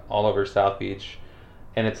 and all over South Beach.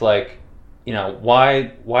 And it's like, you know,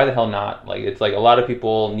 why the hell not? Like, it's like a lot of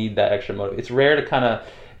people need that extra motive. It's rare to kind of,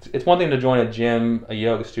 it's one thing to join a gym, a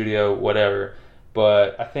yoga studio, whatever,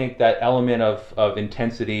 but I think that element of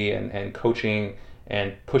intensity and coaching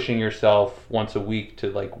and pushing yourself once a week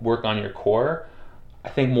to like work on your core, I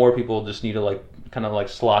think more people just need to like kind of like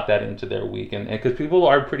slot that into their week. And because people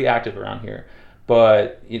are pretty active around here,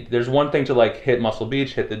 but there's one thing to like hit Muscle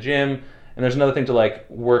Beach, hit the gym, and there's another thing to like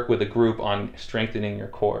work with a group on strengthening your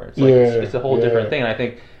core. It's like it's a whole different thing. And I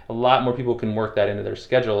think a lot more people can work that into their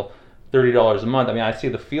schedule. $30 a month. I mean, I see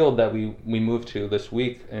the field that we moved to this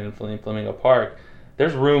week in Flamingo Park.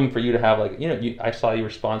 There's room for you to have like, you know, I saw you were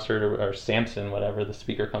sponsored or Samson, whatever, the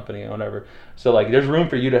speaker company or whatever. So like, there's room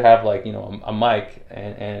for you to have like, you know, a mic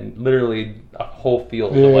and literally a whole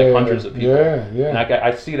field of like hundreds of people. And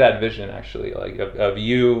I see that vision actually, like of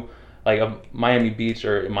you, like of Miami Beach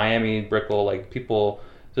or Miami Brickell, like people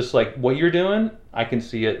just like what you're doing. I can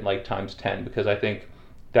see it like times 10 because I think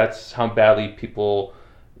that's how badly people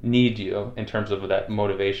need you in terms of that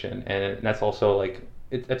motivation, and that's also like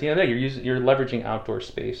at the end of the day you're leveraging outdoor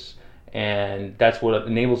space, and that's what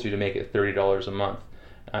enables you to make it $30 a month,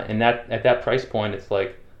 and that at that price point it's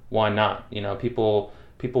like why not? You know, people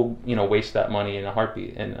you know waste that money in a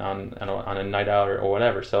heartbeat and on a night out or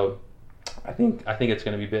whatever. So I think it's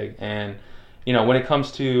going to be big, and you know when it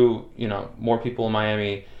comes to you know more people in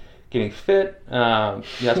Miami getting fit,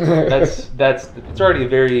 that's it's already a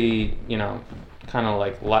very you know kind of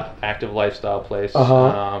like active lifestyle place.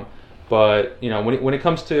 But you know when it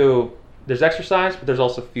comes to there's exercise, but there's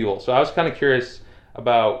also fuel. So I was kind of curious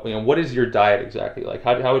about you know what is your diet exactly like?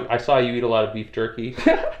 How I saw you eat a lot of beef jerky.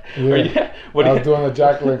 I was doing the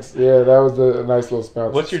Jack Links. Yeah, that was a nice little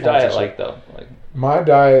sponsor. What's your diet like though? Like my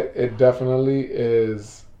diet, it definitely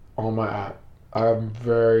is on my app. I'm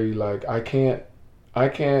very like I can't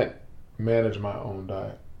manage my own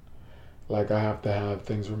diet. Like I have to have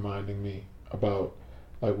things reminding me about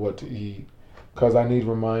like what to eat, because I need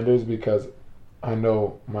reminders, because I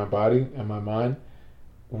know my body and my mind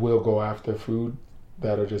will go after food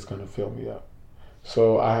that are just going to fill me up.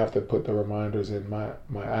 So I have to put the reminders in my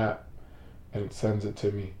app, and it sends it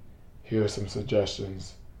to me. Here are some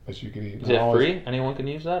suggestions that you can eat. Is it free? Anyone can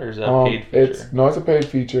use that, or is that a paid feature? It's a paid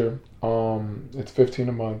feature. It's $15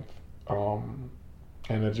 a month,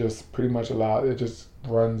 and it just pretty much it just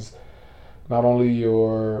runs not only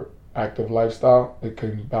your active lifestyle, it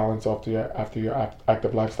can balance off after your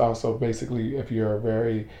active lifestyle. So basically, if you're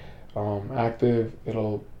very active,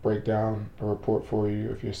 it'll break down a report for you.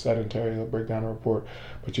 If you're sedentary, it'll break down a report,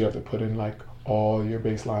 but you have to put in like all your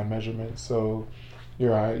baseline measurements. So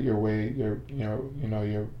your height, your weight, your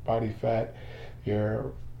body fat,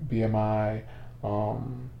 your BMI.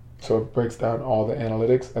 So it breaks down all the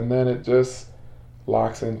analytics, and then it just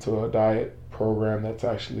locks into a diet program that's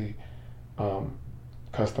actually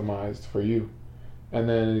customized for you, and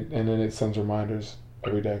then it sends reminders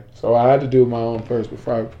every day. So I had to do my own first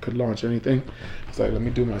before I could launch anything. It's like, let me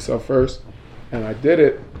do myself first, and I did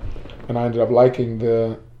it, and I ended up liking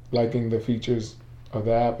the features of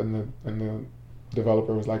the app, and the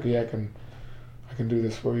developer was like, yeah, I can do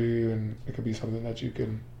this for you, and it could be something that you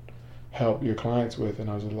can help your clients with. And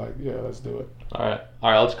I was just like, yeah, let's do it. All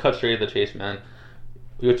right, let's cut straight to the chase, man.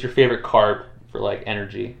 What's your favorite carb for like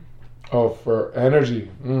energy? Oh, for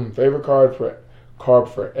energy, favorite carb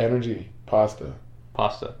for energy, pasta.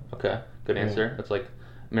 Pasta. Okay, good answer. Yeah. That's like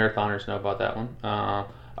marathoners know about that one. All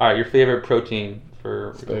right, your favorite protein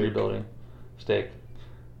for rebuilding? Steak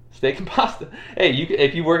and pasta. Hey,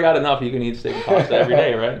 if you work out enough, you can eat steak and pasta every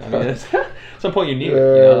day, right? I mean, at some point you need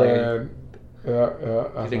it.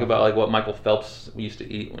 You think about like what Michael Phelps used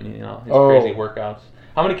to eat when his crazy workouts.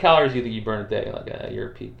 How many calories do you think you burn a day, like at your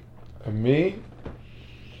peak? Me?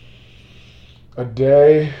 A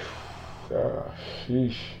day?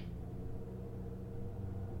 Sheesh.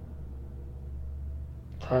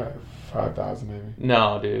 Probably 5,000 maybe.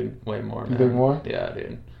 No, dude, way more. You think more? Yeah,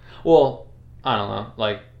 dude. Well, I don't know.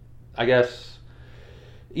 Like, I guess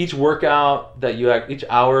each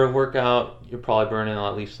hour of workout, you're probably burning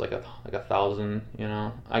at least like 1,000. You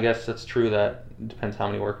know, I guess that's true. That it depends how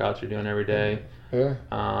many workouts you're doing every day. Yeah.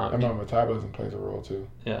 And my metabolism plays a role too.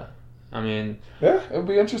 Yeah. I mean. Yeah, it'd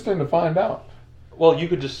be interesting to find out. Well,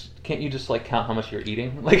 can't you just like count how much you're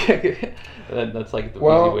eating? Like, that's like the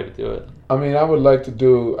easy way to do it. I mean, I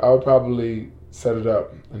would probably set it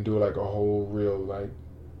up and do like a whole real like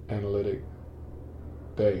analytic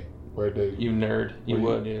day where You nerd. You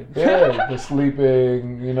would, yeah. Yeah, the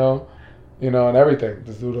sleeping, and everything.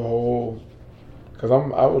 Just do the whole. Because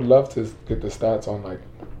I would love to get the stats on like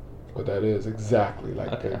what that is exactly,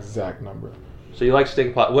 like the exact number. So you like steak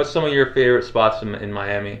and pasta. What's some of your favorite spots in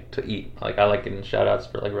Miami to eat? Like, I like getting shout outs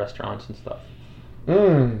for like restaurants and stuff.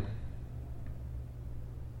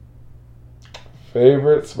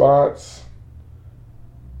 Favorite spots?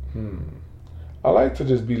 I like to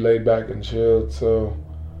just be laid back and chilled. So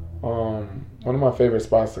one of my favorite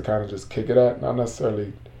spots to kind of just kick it at, not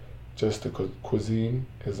necessarily just the cuisine,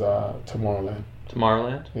 is Tomorrowland.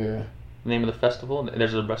 Tomorrowland? Yeah. Name of the festival?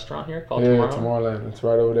 There's a restaurant here called Tomorrowland? Yeah, Tomorrowland. It's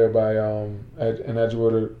right over there by in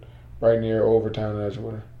Edgewater, right near Overtown in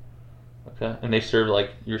Edgewater. Okay, and they serve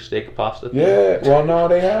like your steak and pasta? Yeah, well, no,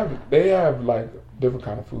 they have like different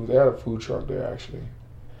kind of food. They had a food truck there actually.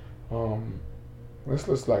 This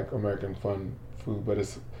looks like American fun food, but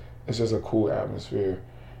it's just a cool atmosphere.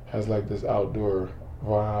 It has like this outdoor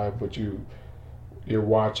vibe, but you're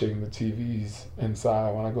watching the TVs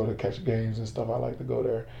inside. When I go to catch games and stuff, I like to go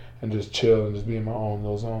there and just chill and just be in my own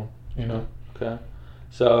little zone, Okay.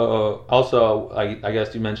 So also, I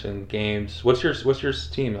guess you mentioned games. What's your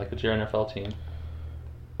team? Like, what's your NFL team?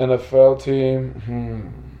 NFL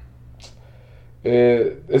team.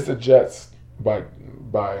 It's the Jets by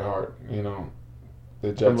heart.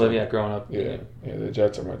 The Jets. Growing up. Yeah, the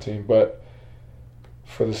Jets are my team. But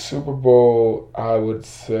for the Super Bowl, I would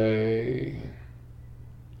say.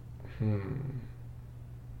 I'm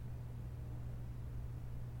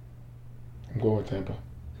going with Tampa.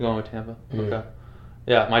 You're going with Tampa? Yeah. Okay.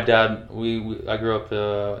 Yeah, my dad, I grew up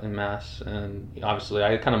in Mass, and obviously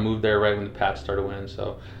I kind of moved there right when the Pats started winning,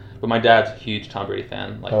 but my dad's a huge Tom Brady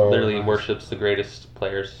fan, literally nice. Worships the greatest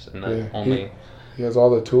players, and he has all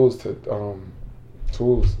the tools.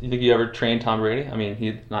 You think you ever trained Tom Brady? I mean,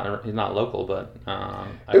 he's not local, but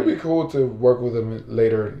it'd be cool to work with him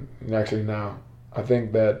later, actually now. I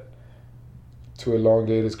think that to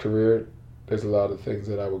elongate his career, there's a lot of things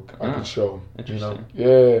that I could show him. Interesting.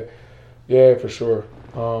 Yeah, for sure.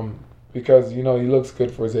 Because he looks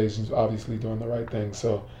good for his age. He's obviously doing the right thing.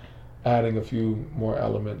 So, adding a few more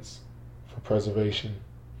elements for preservation.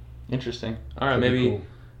 Interesting. All right, maybe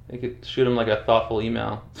they could shoot him like a thoughtful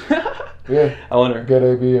email. Yeah. I wonder. Get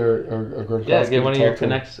AB or Gronkowski. Yeah, get one of to your talk to him.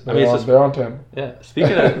 connects. I They're mean, on, they're on 10. yeah.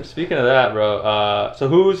 Speaking of that, bro. So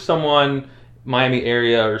who's someone Miami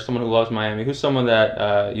area or someone who loves Miami? Who's someone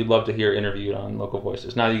that you'd love to hear interviewed on Local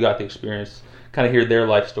Voices? Now that you got the experience, kind of hear their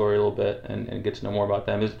life story a little bit and get to know more about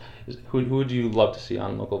them. Who would you love to see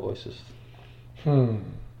on Local Voices?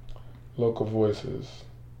 Local Voices.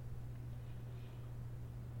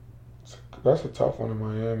 That's a tough one in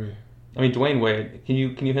Miami. I mean, Dwayne Wade. Can you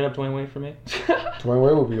hit up Dwayne Wade for me? Dwayne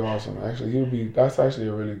Wade would be awesome. Actually, that's actually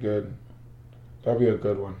a really good. That'd be a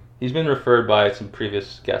good one. He's been referred by some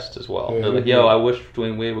previous guests as well. Yeah, They're like, "Yo, I wish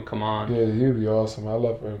Dwayne Wade would come on." Yeah, he'd be awesome. I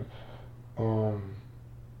love him.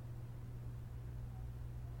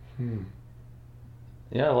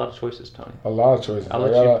 Yeah, a lot of choices, Tony. A lot of choices.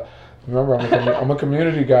 Remember, I'm a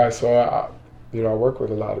community guy, so I work with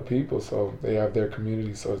a lot of people, so they have their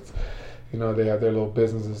community, so it's, they have their little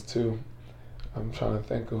businesses too. I'm trying to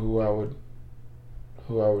think of who I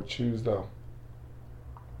would choose though.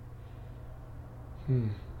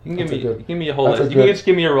 You can give me a whole list. You can just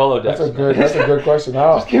give me your Rolodex. That's a good question.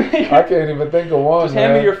 I can't even think of one. Just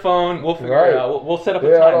hand me your phone. We'll figure it out. We'll set up a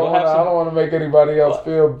time. I don't want to make anybody else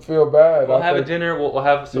feel bad. We'll have a dinner. We'll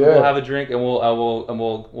have some. We'll have a drink, and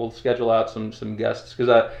we'll schedule out some guests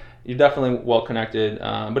because you're definitely well connected.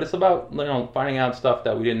 But it's about finding out stuff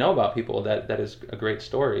that we didn't know about people. That is a great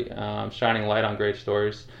story. Shining light on great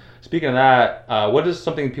stories. Speaking of that, what is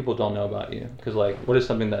something people don't know about you? Because what is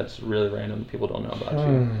something that's really random that people don't know about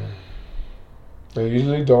you? They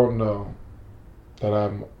usually don't know that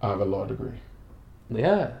I have a law degree.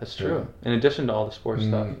 Yeah, that's true. Yeah. In addition to all the sports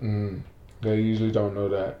stuff. They usually don't know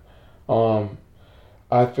that.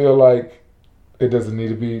 I feel like it doesn't need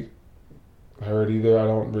to be heard either. I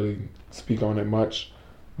don't really speak on it much,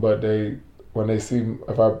 but when they see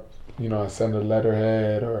if I send a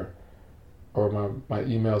letterhead or my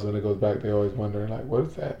emails when it goes back, they always wonder what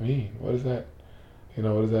does that mean? What is that?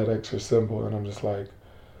 What is that extra symbol? And I'm just like,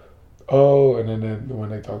 oh, and then when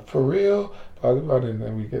they talk for real, talk about it, and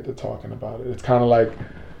then we get to talking about it. It's kind of like,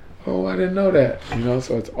 oh, I didn't know that,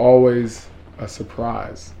 so it's always a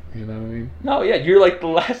surprise. You know what I mean? No, yeah, you're the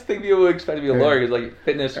last thing people would expect to be a lawyer is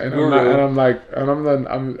fitness guru. I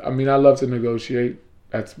love to negotiate.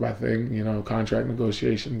 That's my thing. Contract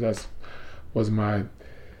negotiations. That's my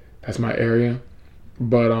area.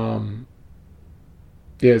 But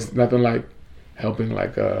it's nothing like helping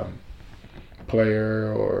a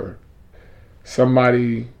player or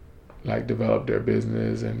somebody develop their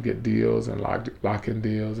business and get deals and lock in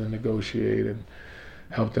deals and negotiate and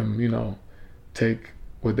help them, take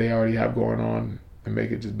what they already have going on and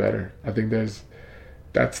make it just better. I think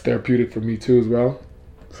that's therapeutic for me too as well.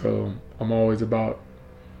 So I'm always about,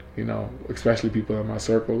 especially people in my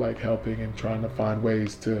circle, helping and trying to find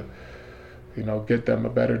ways to, get them a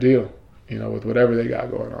better deal, with whatever they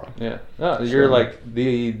got going on. Yeah. No, you're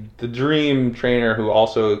the dream trainer who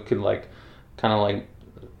also could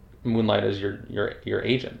moonlight as your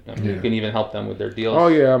agent. You can even help them with their deals. Oh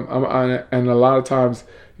yeah, and a lot of times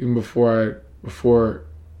even before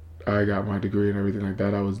I got my degree and everything like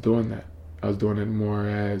that, I was doing that. I was doing it more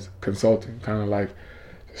as consulting, kind of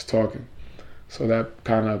just talking. So that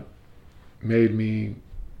kind of made me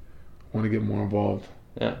want to get more involved.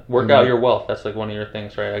 Yeah, work out your wealth. That's one of your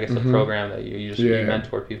things, right? I guess the program that you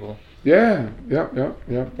mentor people. Yeah.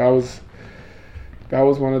 That was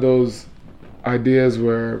one of those ideas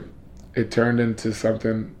where it turned into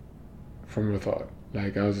something from a thought.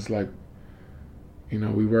 I was just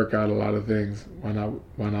we work out a lot of things. Why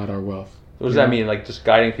not our wealth? What does that mean? Just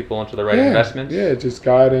guiding people into the right investments? Yeah, just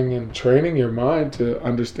guiding and training your mind to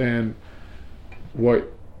understand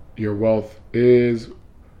what your wealth is,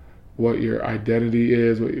 what your identity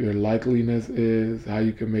is, what your likeliness is, how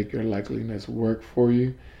you can make your likeliness work for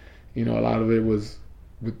you. A lot of it was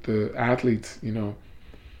with the athletes,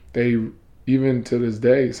 they, even to this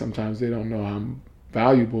day, sometimes they don't know how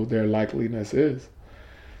valuable their likeliness is.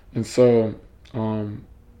 And so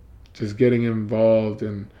just getting involved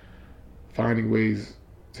and finding ways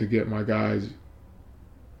to get my guys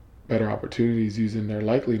better opportunities using their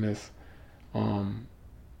likeliness,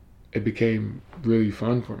 it became really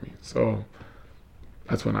fun for me. So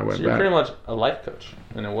that's when I went back. You're pretty much a life coach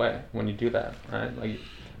in a way when you do that, right?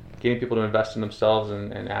 Getting people to invest in themselves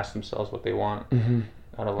and ask themselves what they want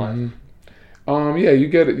out of life. Yeah, you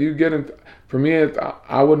get it. For me,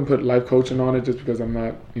 I wouldn't put life coaching on it just because I'm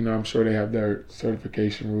not, I'm sure they have their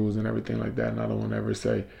certification rules and everything like that, and I don't want to ever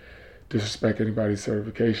disrespect anybody's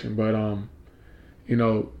certification. But,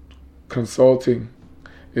 consulting,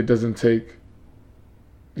 it doesn't take,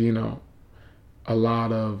 a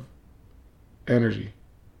lot of energy,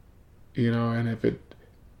 and if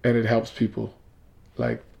and it helps people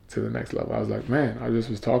like to the next level. I was like, man, I just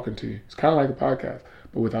was talking to you. It's kind of like a podcast,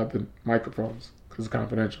 but without the microphones because it's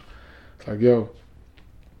confidential. It's like, yo,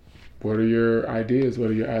 what are your ideas? What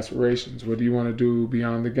are your aspirations? What do you want to do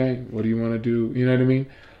beyond the game? What do you want to do? You know what I mean?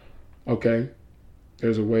 Okay,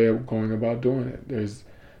 there's a way of going about doing it. There's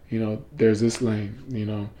this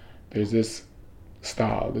lane, there's this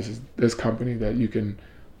style. This is this company that you can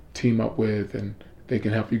team up with and they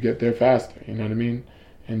can help you get there faster. You know what I mean?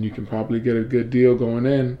 And you can probably get a good deal going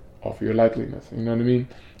in off of your likeliness. You know what I mean?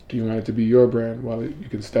 Do you want it to be your brand? Well, you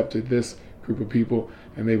can step to this group of people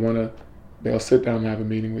and they'll sit down and have a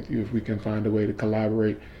meeting with you if we can find a way to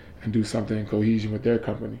collaborate and do something in cohesion with their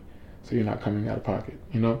company. So you're not coming out of pocket,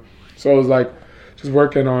 So it was like just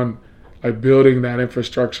working on like building that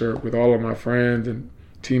infrastructure with all of my friends and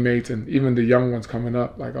teammates and even the young ones coming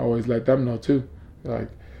up. Like I always let them know too. Like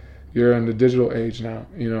you're in the digital age now,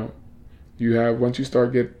 You have once you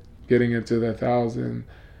start getting into the 1,000,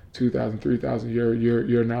 2,000, 3,000,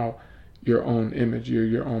 you're now your own image. You're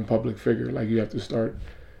your own public figure. Like you have to start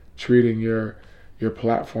treating your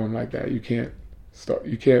platform like that. You can't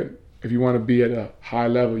if you want to be at a high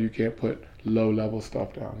level, you can't put low level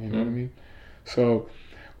stuff down. You know what I mean? So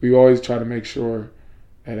we always try to make sure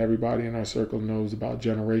that everybody in our circle knows about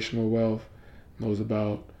generational wealth, knows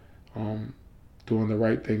about doing the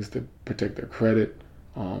right things to protect their credit,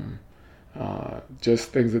 just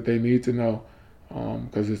things that they need to know,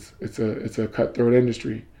 because it's a cutthroat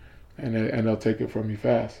industry, and they'll take it from you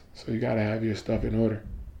fast. So you got to have your stuff in order.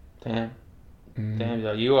 Damn,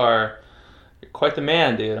 yo, you're quite the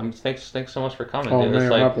man, dude. Thanks so much for coming, dude. Man,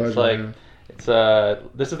 my pleasure, it's like man.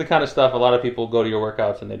 This is the kind of stuff a lot of people go to your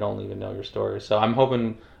workouts and they don't even know your story. So I'm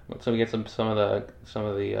hoping we get some of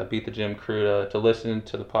the Beat the Gym crew to listen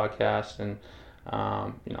to the podcast and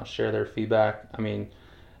share their feedback. I mean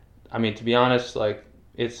to be honest, like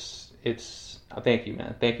it's thank you,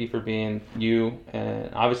 man. Thank you for being you,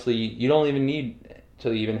 and obviously you don't even need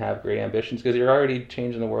to even have great ambitions because you're already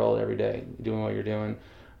changing the world every day, doing what you're doing.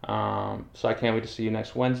 So I can't wait to see you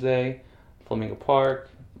next Wednesday, Flamingo Park,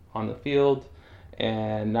 on the field.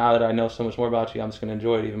 And now that I know so much more about you, I'm just going to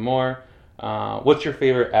enjoy it even more. What's your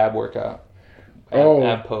favorite ab workout?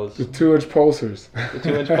 Ab pose? The 2-inch pulsers. The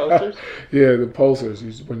 2-inch pulsers? Yeah, the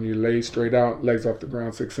pulsers. When you lay straight out, legs off the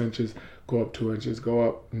ground 6 inches, go up 2 inches, go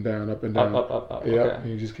up and down, up and down. Up. Yep, okay. And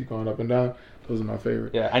you just keep going up and down. Those are my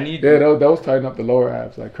favorite. Yeah, those tighten up the lower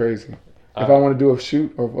abs like crazy. If I want to do a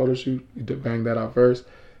shoot or a photo shoot, you bang that out first.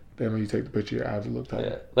 Then when you take the picture, your abs will look tight.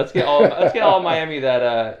 Yeah. Let's get all of Miami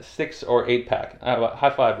that 6 or 8 pack. High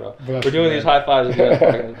five, bro. Bless We're doing you, these high fives again.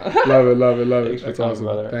 Love it. Thanks for That's coming, awesome,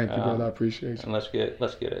 brother. Thank you, brother. I appreciate you. And let's get it.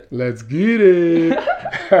 Let's get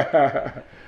it.